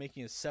 ERA, is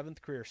making his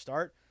 7th career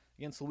start,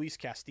 against Luis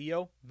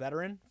Castillo,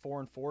 veteran,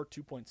 4-4,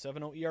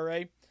 2.70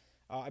 ERA.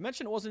 I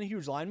mentioned it wasn't a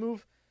huge line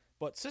move,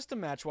 but system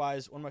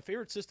match-wise, one of my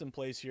favorite system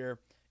plays here,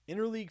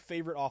 interleague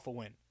favorite off a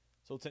win.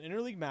 So it's an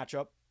interleague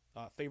matchup.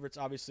 Favorites,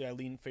 obviously, I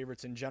lean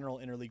favorites in general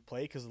interleague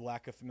play because the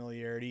lack of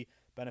familiarity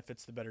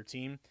benefits the better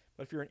team.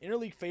 But if you're an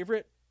interleague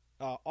favorite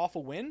off a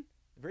win,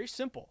 very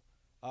simple.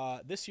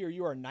 This year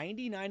you are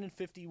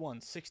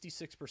 99-51,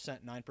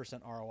 66%,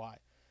 9% ROI.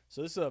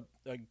 So this is a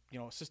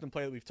system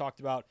play that we've talked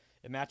about.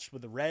 It matched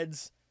with the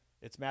Reds.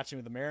 It's matching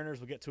with the Mariners.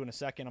 We'll get to in a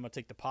second. I'm going to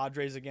take the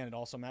Padres again. It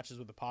also matches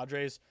with the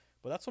Padres.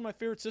 But that's one of my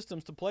favorite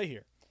systems to play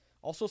here.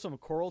 Also some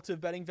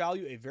correlative betting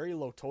value, a very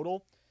low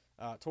total.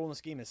 Total in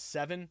this game is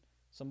 7.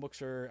 Some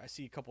books I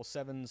see a couple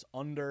 7s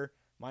under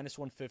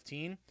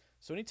 -115.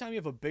 So anytime you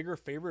have a bigger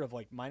favorite of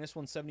like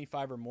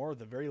 -175 or more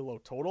with a very low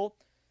total,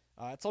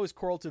 it's always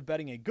correlative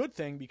betting a good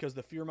thing because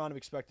the fewer amount of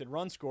expected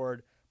runs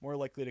scored, more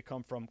likely to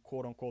come from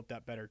quote-unquote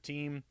that better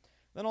team.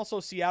 Then also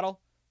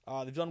Seattle,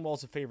 they've done well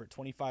as a favorite,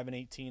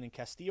 25-18, and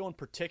Castillo in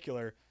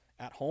particular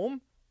at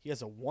home, he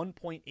has a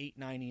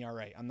 1.89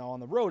 ERA. And now on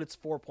the road, it's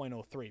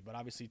 4.03, but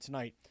obviously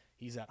tonight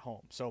he's at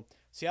home. So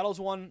Seattle's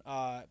won,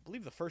 I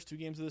believe, the first 2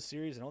 games of this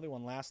series. I know they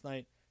won last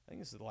night. I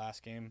think this is the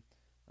last game.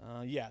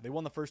 They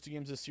won the first 2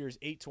 games of this series,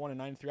 8-1 and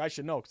 9-3. I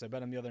should know because I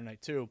bet them the other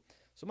night too.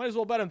 So might as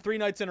well bet them 3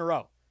 nights in a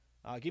row.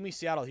 Give me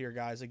Seattle here,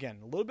 guys.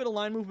 Again, a little bit of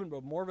line movement,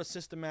 but more of a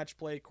system match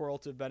play,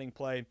 correlative betting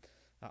play.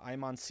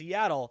 I'm on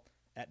Seattle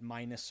at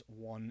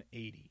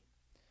 -180.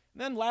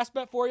 And then last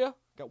bet for you.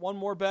 Got one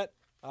more bet.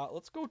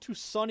 Let's go to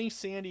sunny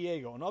San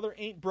Diego. Another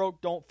ain't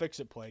broke, don't fix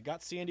it play.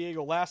 Got San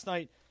Diego last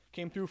night.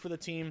 Came through for the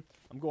team.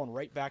 I'm going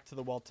right back to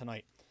the well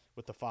tonight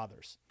with the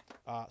Fathers.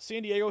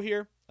 San Diego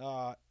here.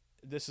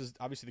 This is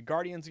obviously the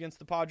Guardians against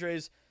the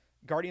Padres.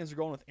 Guardians are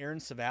going with Aaron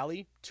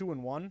Savali,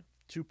 2-1,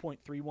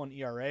 2.31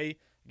 ERA.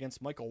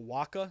 Against Michael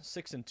Wacha,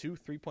 6-2,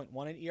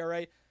 3.18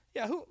 ERA.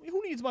 Yeah, who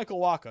needs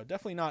Michael Wacha?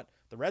 Definitely not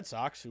the Red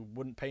Sox, who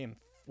wouldn't pay him,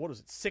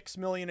 $6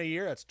 million a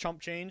year? That's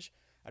chump change.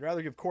 I'd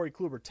rather give Corey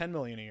Kluber $10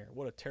 million a year.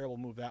 What a terrible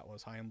move that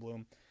was, Chaim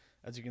Bloom.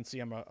 As you can see,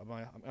 I'm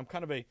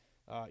kind of a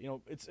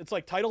it's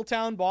like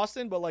Titletown,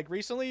 Boston, but like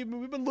recently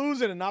we've been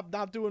losing and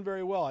not doing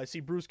very well. I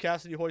see Bruce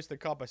Cassidy hoist the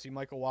cup. I see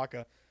Michael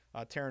Wacha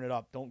tearing it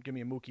up. Don't give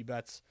me a Mookie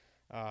Betts,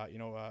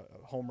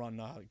 home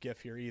run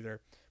gif here either.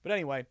 But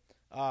anyway.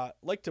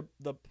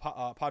 The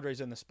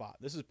Padres in the spot.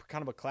 This is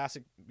kind of a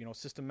classic,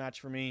 system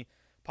match for me.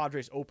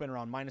 Padres open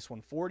around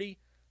 -140.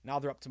 Now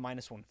they're up to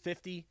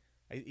 -150.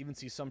 I even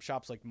see some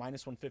shops like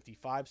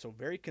 -155. So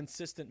very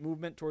consistent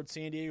movement towards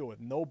San Diego with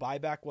no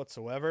buyback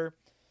whatsoever.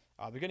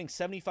 They're getting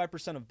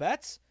 75% of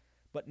bets,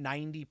 but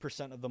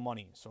 90% of the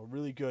money. So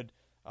really good,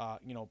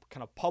 kind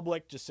of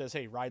public just says,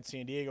 hey, ride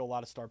San Diego, a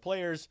lot of star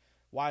players.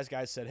 Wise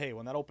guys said, hey,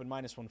 when that opened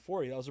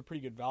 -140, that was a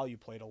pretty good value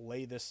play to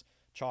lay this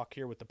chalk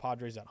here with the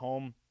Padres at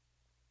home.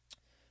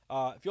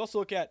 If you also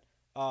look at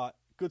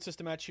good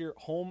system match here,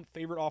 home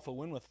favorite off a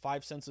win with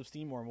 5 cents of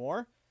steam or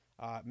more.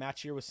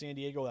 Match here with San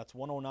Diego, that's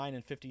 109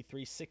 and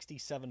 53,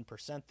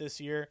 67% this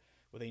year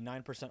with a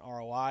 9%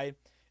 ROI.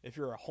 If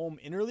you're a home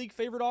interleague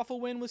favorite off a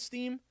win with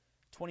Steam,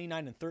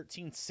 29 and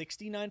 13,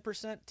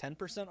 69%,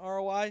 10%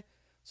 ROI.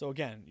 So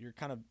again, you're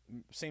kind of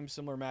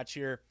similar match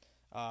here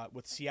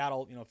with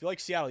Seattle. You know, if you like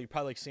Seattle, you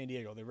probably like San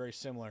Diego. They're very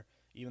similar,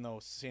 even though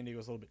San Diego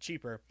is a little bit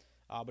cheaper.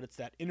 But it's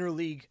that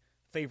interleague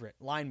favorite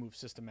line move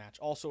system match.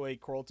 Also a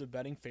correlative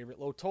betting favorite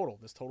low total.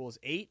 This total is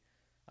 8.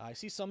 I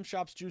see some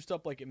shops juiced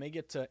up like it may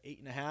get to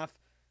 8.5.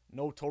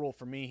 No total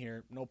for me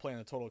here. No play on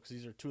the total because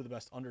these are two of the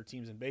best under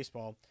teams in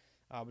baseball.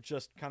 But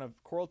just kind of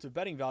correlative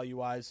betting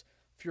value-wise,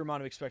 fewer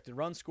amount of expected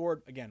runs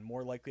scored. Again,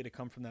 more likely to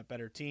come from that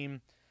better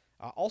team.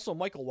 Also,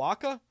 Michael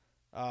Wacha,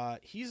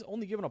 he's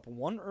only given up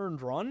 1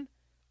 earned run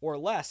or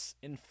less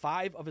in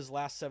 5 of his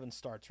last 7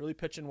 starts. Really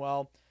pitching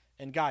well.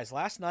 And guys,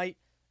 last night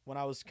when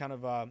I was kind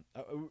of,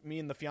 me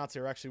and the fiance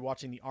were actually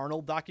watching the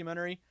Arnold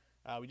documentary.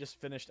 We just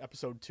finished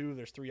episode 2.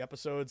 There's 3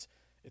 episodes.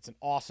 It's an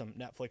awesome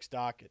Netflix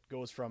doc. It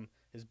goes from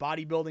his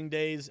bodybuilding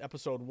days,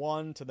 episode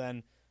 1, to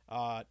then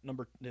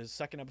his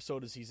second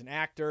episode is he's an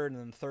actor, and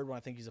then the third one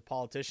I think he's a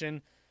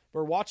politician. But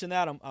we're watching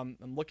that. I'm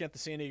looking at the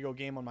San Diego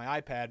game on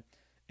my iPad,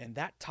 and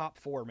that top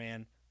 4,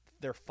 man,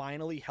 they're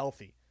finally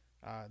healthy.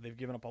 They've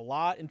given up a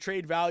lot in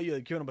trade value.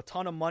 They've given up a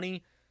ton of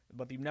money,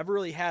 but they've never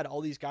really had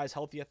all these guys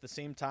healthy at the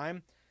same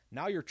time.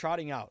 Now you're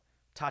trotting out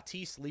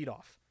Tatis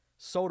leadoff,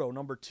 Soto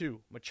number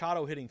 2,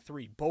 Machado hitting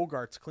 3,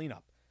 Bogarts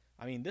cleanup.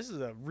 I mean, this is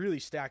a really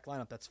stacked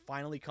lineup that's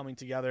finally coming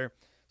together.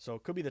 So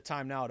it could be the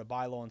time now to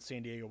buy low in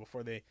San Diego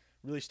before they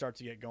really start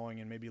to get going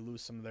and maybe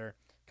lose some of their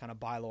kind of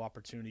buy low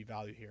opportunity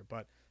value here.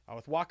 But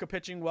with Wacha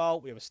pitching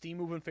well, we have a steam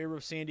move in favor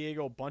of San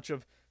Diego, a bunch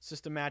of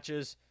system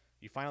matches.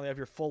 You finally have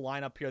your full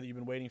lineup here that you've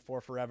been waiting for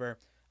forever.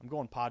 I'm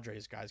going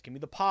Padres, guys. Give me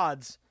the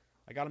Pods.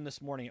 I got them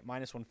this morning at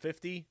minus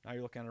 150. Now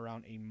you're looking at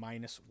around a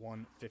minus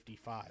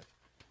 155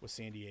 with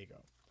San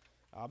Diego.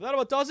 But that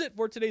about does it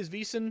for today's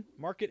VSiN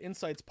Market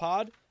Insights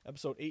Pod,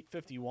 episode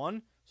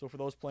 851. So for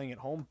those playing at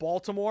home,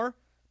 Baltimore,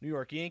 New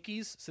York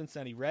Yankees,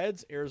 Cincinnati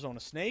Reds, Arizona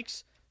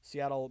Snakes,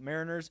 Seattle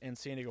Mariners, and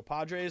San Diego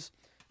Padres.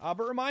 But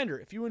reminder,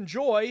 if you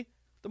enjoy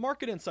the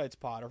Market Insights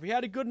Pod, or if you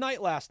had a good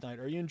night last night,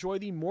 or you enjoy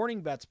the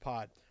Morning Bets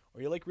Pod,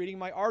 or you like reading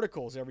my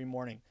articles every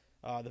morning,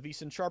 the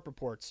VSiN Sharp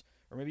Reports,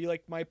 or maybe you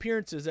like my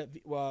appearances at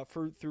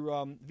through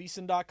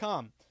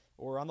VSiN.com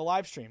or on the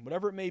live stream,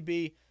 whatever it may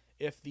be,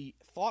 if the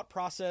thought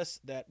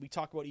process that we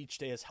talk about each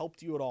day has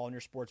helped you at all in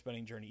your sports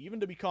betting journey, even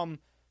to become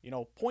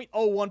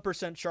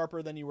 0.01%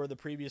 sharper than you were the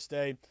previous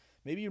day,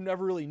 maybe you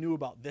never really knew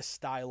about this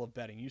style of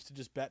betting. You used to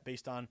just bet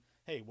based on,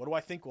 hey, what do I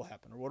think will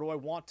happen, or what do I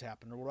want to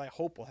happen, or what do I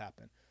hope will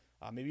happen?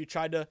 Maybe you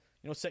tried to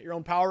set your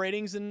own power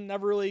ratings and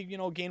never really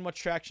gain much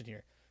traction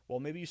here. Well,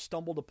 maybe you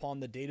stumbled upon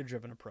the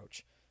data-driven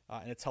approach,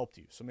 and it's helped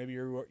you. So maybe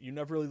you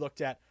never really looked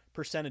at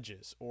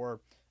percentages, or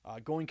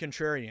going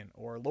contrarian,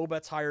 or low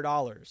bets, higher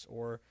dollars,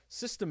 or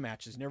system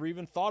matches. Never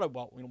even thought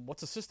about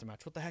what's a system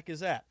match? What the heck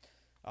is that?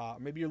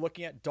 Maybe you're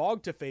looking at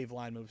dog to fave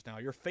line moves now.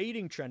 You're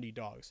fading trendy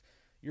dogs.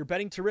 You're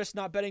betting to risk,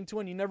 not betting to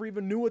win. You never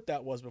even knew what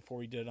that was before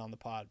we did it on the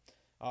pod.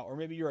 Or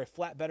maybe you're a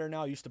flat better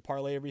now, used to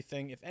parlay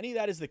everything. If any of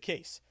that is the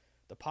case,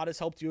 the pod has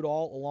helped you at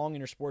all along in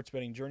your sports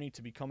betting journey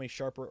to become a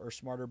sharper or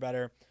smarter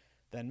bettor.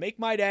 Then make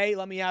my day.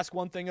 Let me ask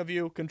one thing of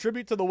you.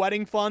 Contribute to the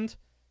wedding fund.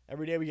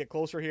 Every day we get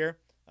closer here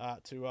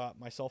to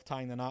myself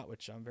tying the knot,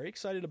 which I'm very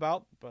excited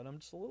about, but I'm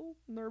just a little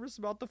nervous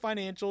about the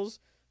financials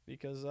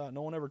because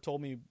no one ever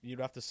told me you'd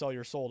have to sell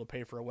your soul to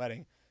pay for a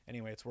wedding.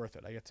 Anyway, it's worth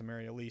it. I get to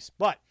marry Elise.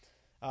 But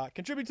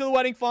contribute to the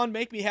wedding fund.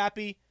 Make me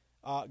happy.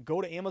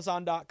 Go to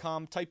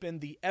Amazon.com. Type in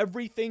the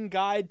Everything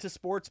Guide to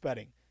Sports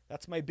Betting.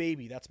 That's my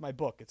baby. That's my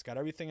book. It's got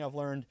everything I've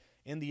learned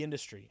in the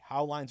industry,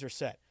 how lines are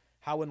set,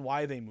 how and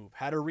why they move,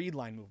 how to read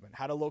line movement,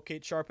 how to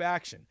locate sharp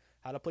action,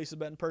 how to place a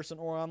bet in person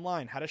or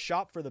online, how to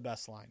shop for the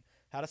best line,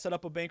 how to set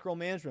up a bankroll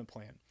management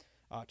plan.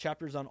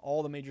 Chapters on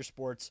all the major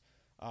sports,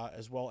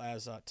 as well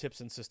as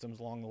tips and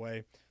systems along the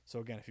way. So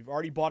again, if you've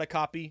already bought a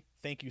copy,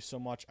 thank you so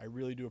much. I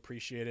really do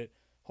appreciate it.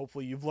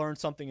 Hopefully you've learned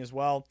something as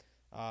well.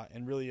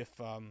 And really, if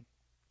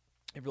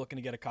you're looking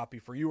to get a copy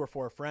for you or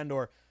for a friend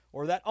or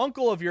that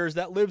uncle of yours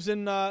that lives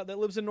in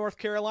North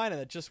Carolina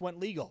that just went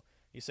legal,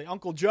 you say,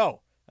 Uncle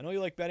Joe, I know you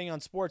like betting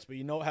on sports, but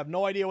have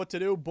no idea what to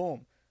do.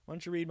 Boom. Why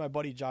don't you read my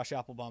buddy Josh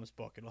Applebaum's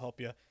book? It'll help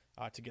you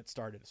to get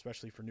started,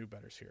 especially for new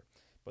bettors here.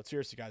 But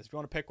seriously, guys, if you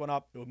want to pick one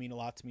up, it would mean a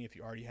lot to me. If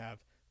you already have,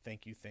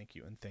 thank you,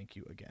 and thank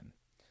you again.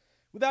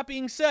 With that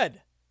being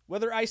said,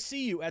 whether I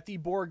see you at the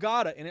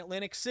Borgata in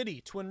Atlantic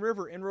City, Twin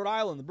River in Rhode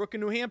Island, the Brook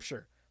in New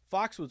Hampshire,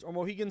 Foxwoods or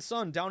Mohegan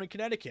Sun down in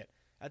Connecticut,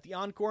 at the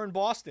Encore in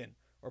Boston,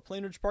 or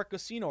Plainridge Park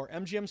Casino or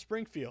MGM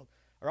Springfield,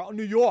 or out in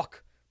New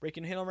York,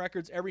 breaking hit-on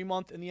records every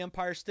month in the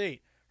Empire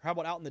State, or how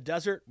about out in the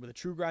desert where the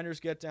True Grinders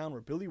get down,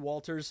 where Billy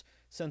Walters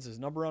sends his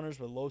number runners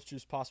where the lowest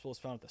juice possible is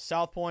found at the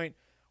South Point,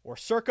 or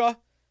Circa,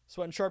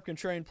 Sweat and Sharp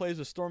Contrarian plays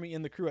with Stormy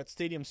in the crew at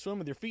Stadium Swim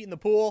with your feet in the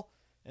pool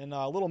and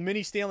a little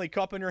mini Stanley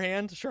Cup in your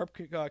hand, Sharp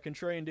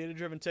Contrarian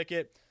data-driven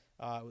ticket.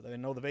 I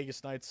know the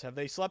Vegas Knights, have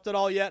they slept at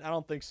all yet? I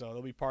don't think so.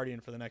 They'll be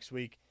partying for the next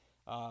week.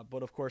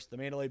 But of course, the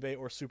Mandalay Bay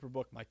or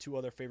Superbook, my two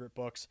other favorite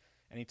books,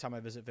 anytime I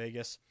visit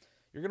Vegas,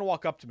 you're going to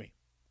walk up to me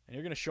and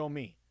you're going to show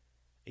me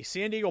a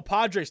San Diego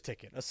Padres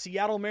ticket, a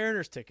Seattle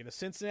Mariners ticket, a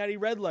Cincinnati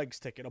Redlegs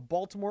ticket, a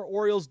Baltimore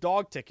Orioles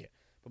dog ticket,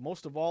 but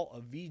most of all,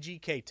 a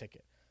VGK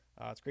ticket.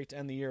 It's great to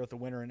end the year with a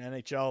winner in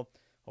NHL.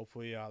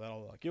 Hopefully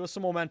that'll give us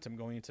some momentum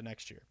going into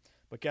next year.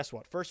 But guess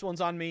what? First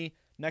one's on me.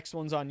 Next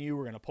one's on you.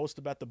 We're going to post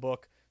a bet the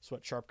book.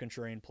 Sweat Sharp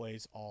Contrarian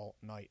plays all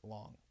night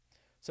long.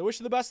 So I wish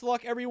you the best of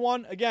luck,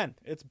 everyone. Again,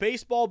 it's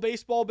baseball,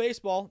 baseball,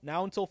 baseball,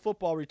 now until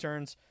football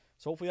returns.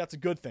 So hopefully that's a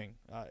good thing,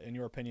 in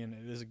your opinion.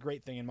 It is a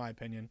great thing in my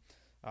opinion.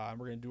 And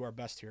we're going to do our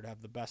best here to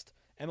have the best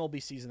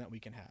MLB season that we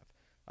can have.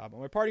 But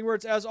my parting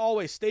words, as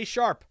always, stay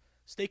sharp,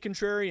 stay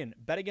contrarian,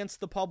 bet against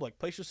the public,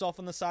 place yourself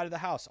on the side of the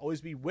house,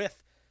 always be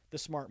with the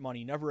smart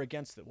money, never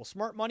against it. Will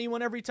smart money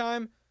win every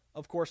time?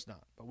 Of course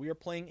not. But we are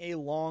playing a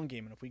long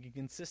game, and if we can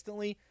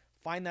consistently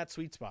find that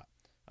sweet spot,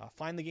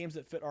 find the games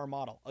that fit our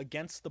model,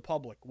 against the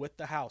public, with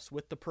the house,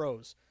 with the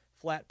pros,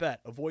 flat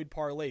bet, avoid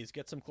parlays,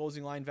 get some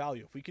closing line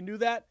value. If we can do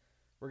that,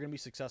 we're going to be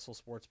successful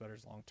sports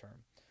bettors long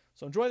term.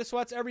 So enjoy the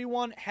sweats,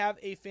 everyone. Have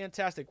a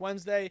fantastic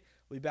Wednesday.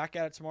 We'll be back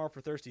at it tomorrow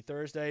for Thirsty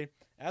Thursday.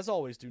 As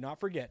always, do not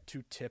forget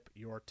to tip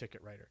your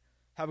ticket writer.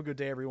 Have a good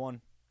day,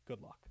 everyone.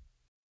 Good luck.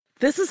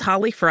 This is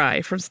Holly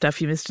Fry from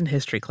Stuff You Missed in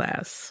History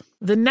class.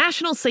 The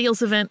national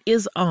sales event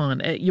is on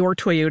at your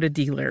Toyota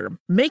dealer,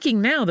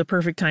 making now the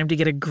perfect time to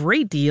get a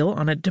great deal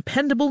on a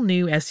dependable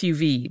new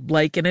SUV,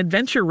 like an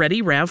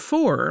adventure-ready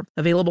RAV4.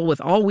 Available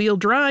with all-wheel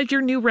drive,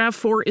 your new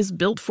RAV4 is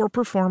built for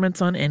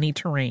performance on any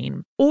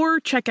terrain. Or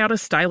check out a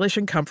stylish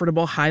and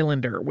comfortable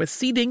Highlander with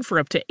seating for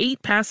up to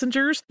 8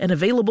 passengers and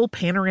available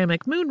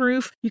panoramic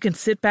moonroof. You can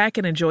sit back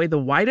and enjoy the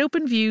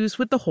wide-open views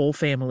with the whole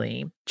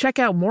family. Check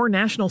out more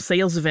national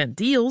sales event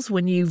deals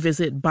when you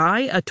visit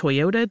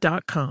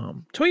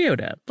buyatoyota.com.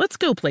 Toyota, let's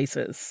go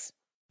places.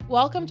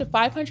 Welcome to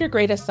 500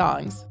 Greatest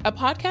Songs, a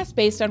podcast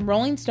based on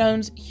Rolling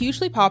Stone's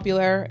hugely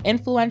popular,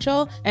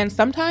 influential, and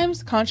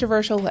sometimes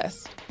controversial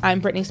list. I'm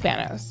Brittany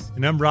Spanos.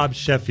 And I'm Rob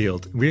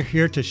Sheffield. We're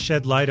here to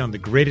shed light on the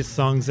greatest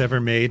songs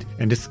ever made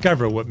and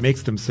discover what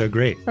makes them so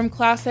great. From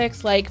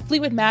classics like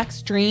Fleetwood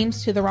Mac's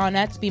Dreams to the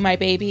Ronettes' Be My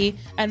Baby,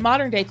 and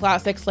modern-day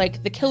classics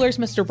like The Killer's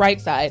Mr.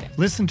 Brightside.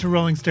 Listen to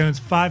Rolling Stone's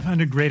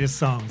 500 Greatest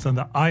Songs on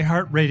the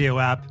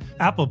iHeartRadio app,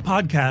 Apple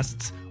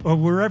Podcasts, or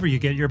wherever you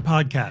get your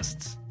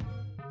podcasts.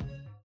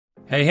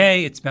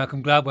 Hey, it's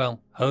Malcolm Gladwell,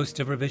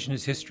 host of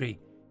Revisionist History.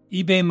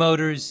 eBay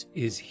Motors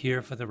is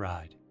here for the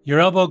ride.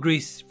 Your elbow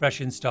grease, fresh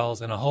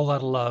installs, and a whole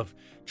lot of love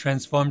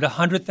transformed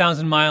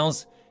 100,000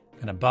 miles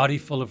and a body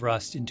full of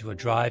rust into a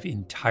drive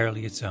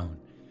entirely its own.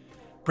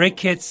 Brake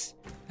kits,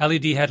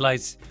 LED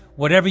headlights,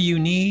 whatever you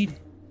need,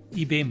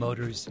 eBay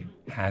Motors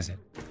has it.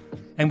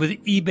 And with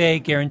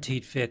eBay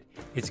Guaranteed Fit,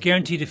 it's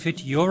guaranteed to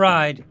fit your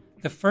ride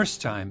the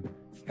first time,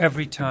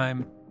 every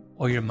time,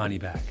 or your money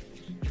back.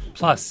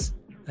 Plus,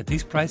 at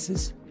these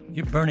prices,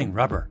 you're burning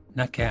rubber,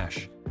 not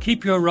cash.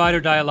 Keep your ride or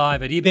die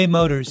alive at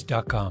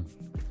ebaymotors.com.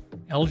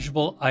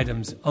 Eligible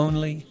items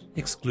only.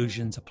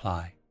 Exclusions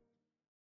apply.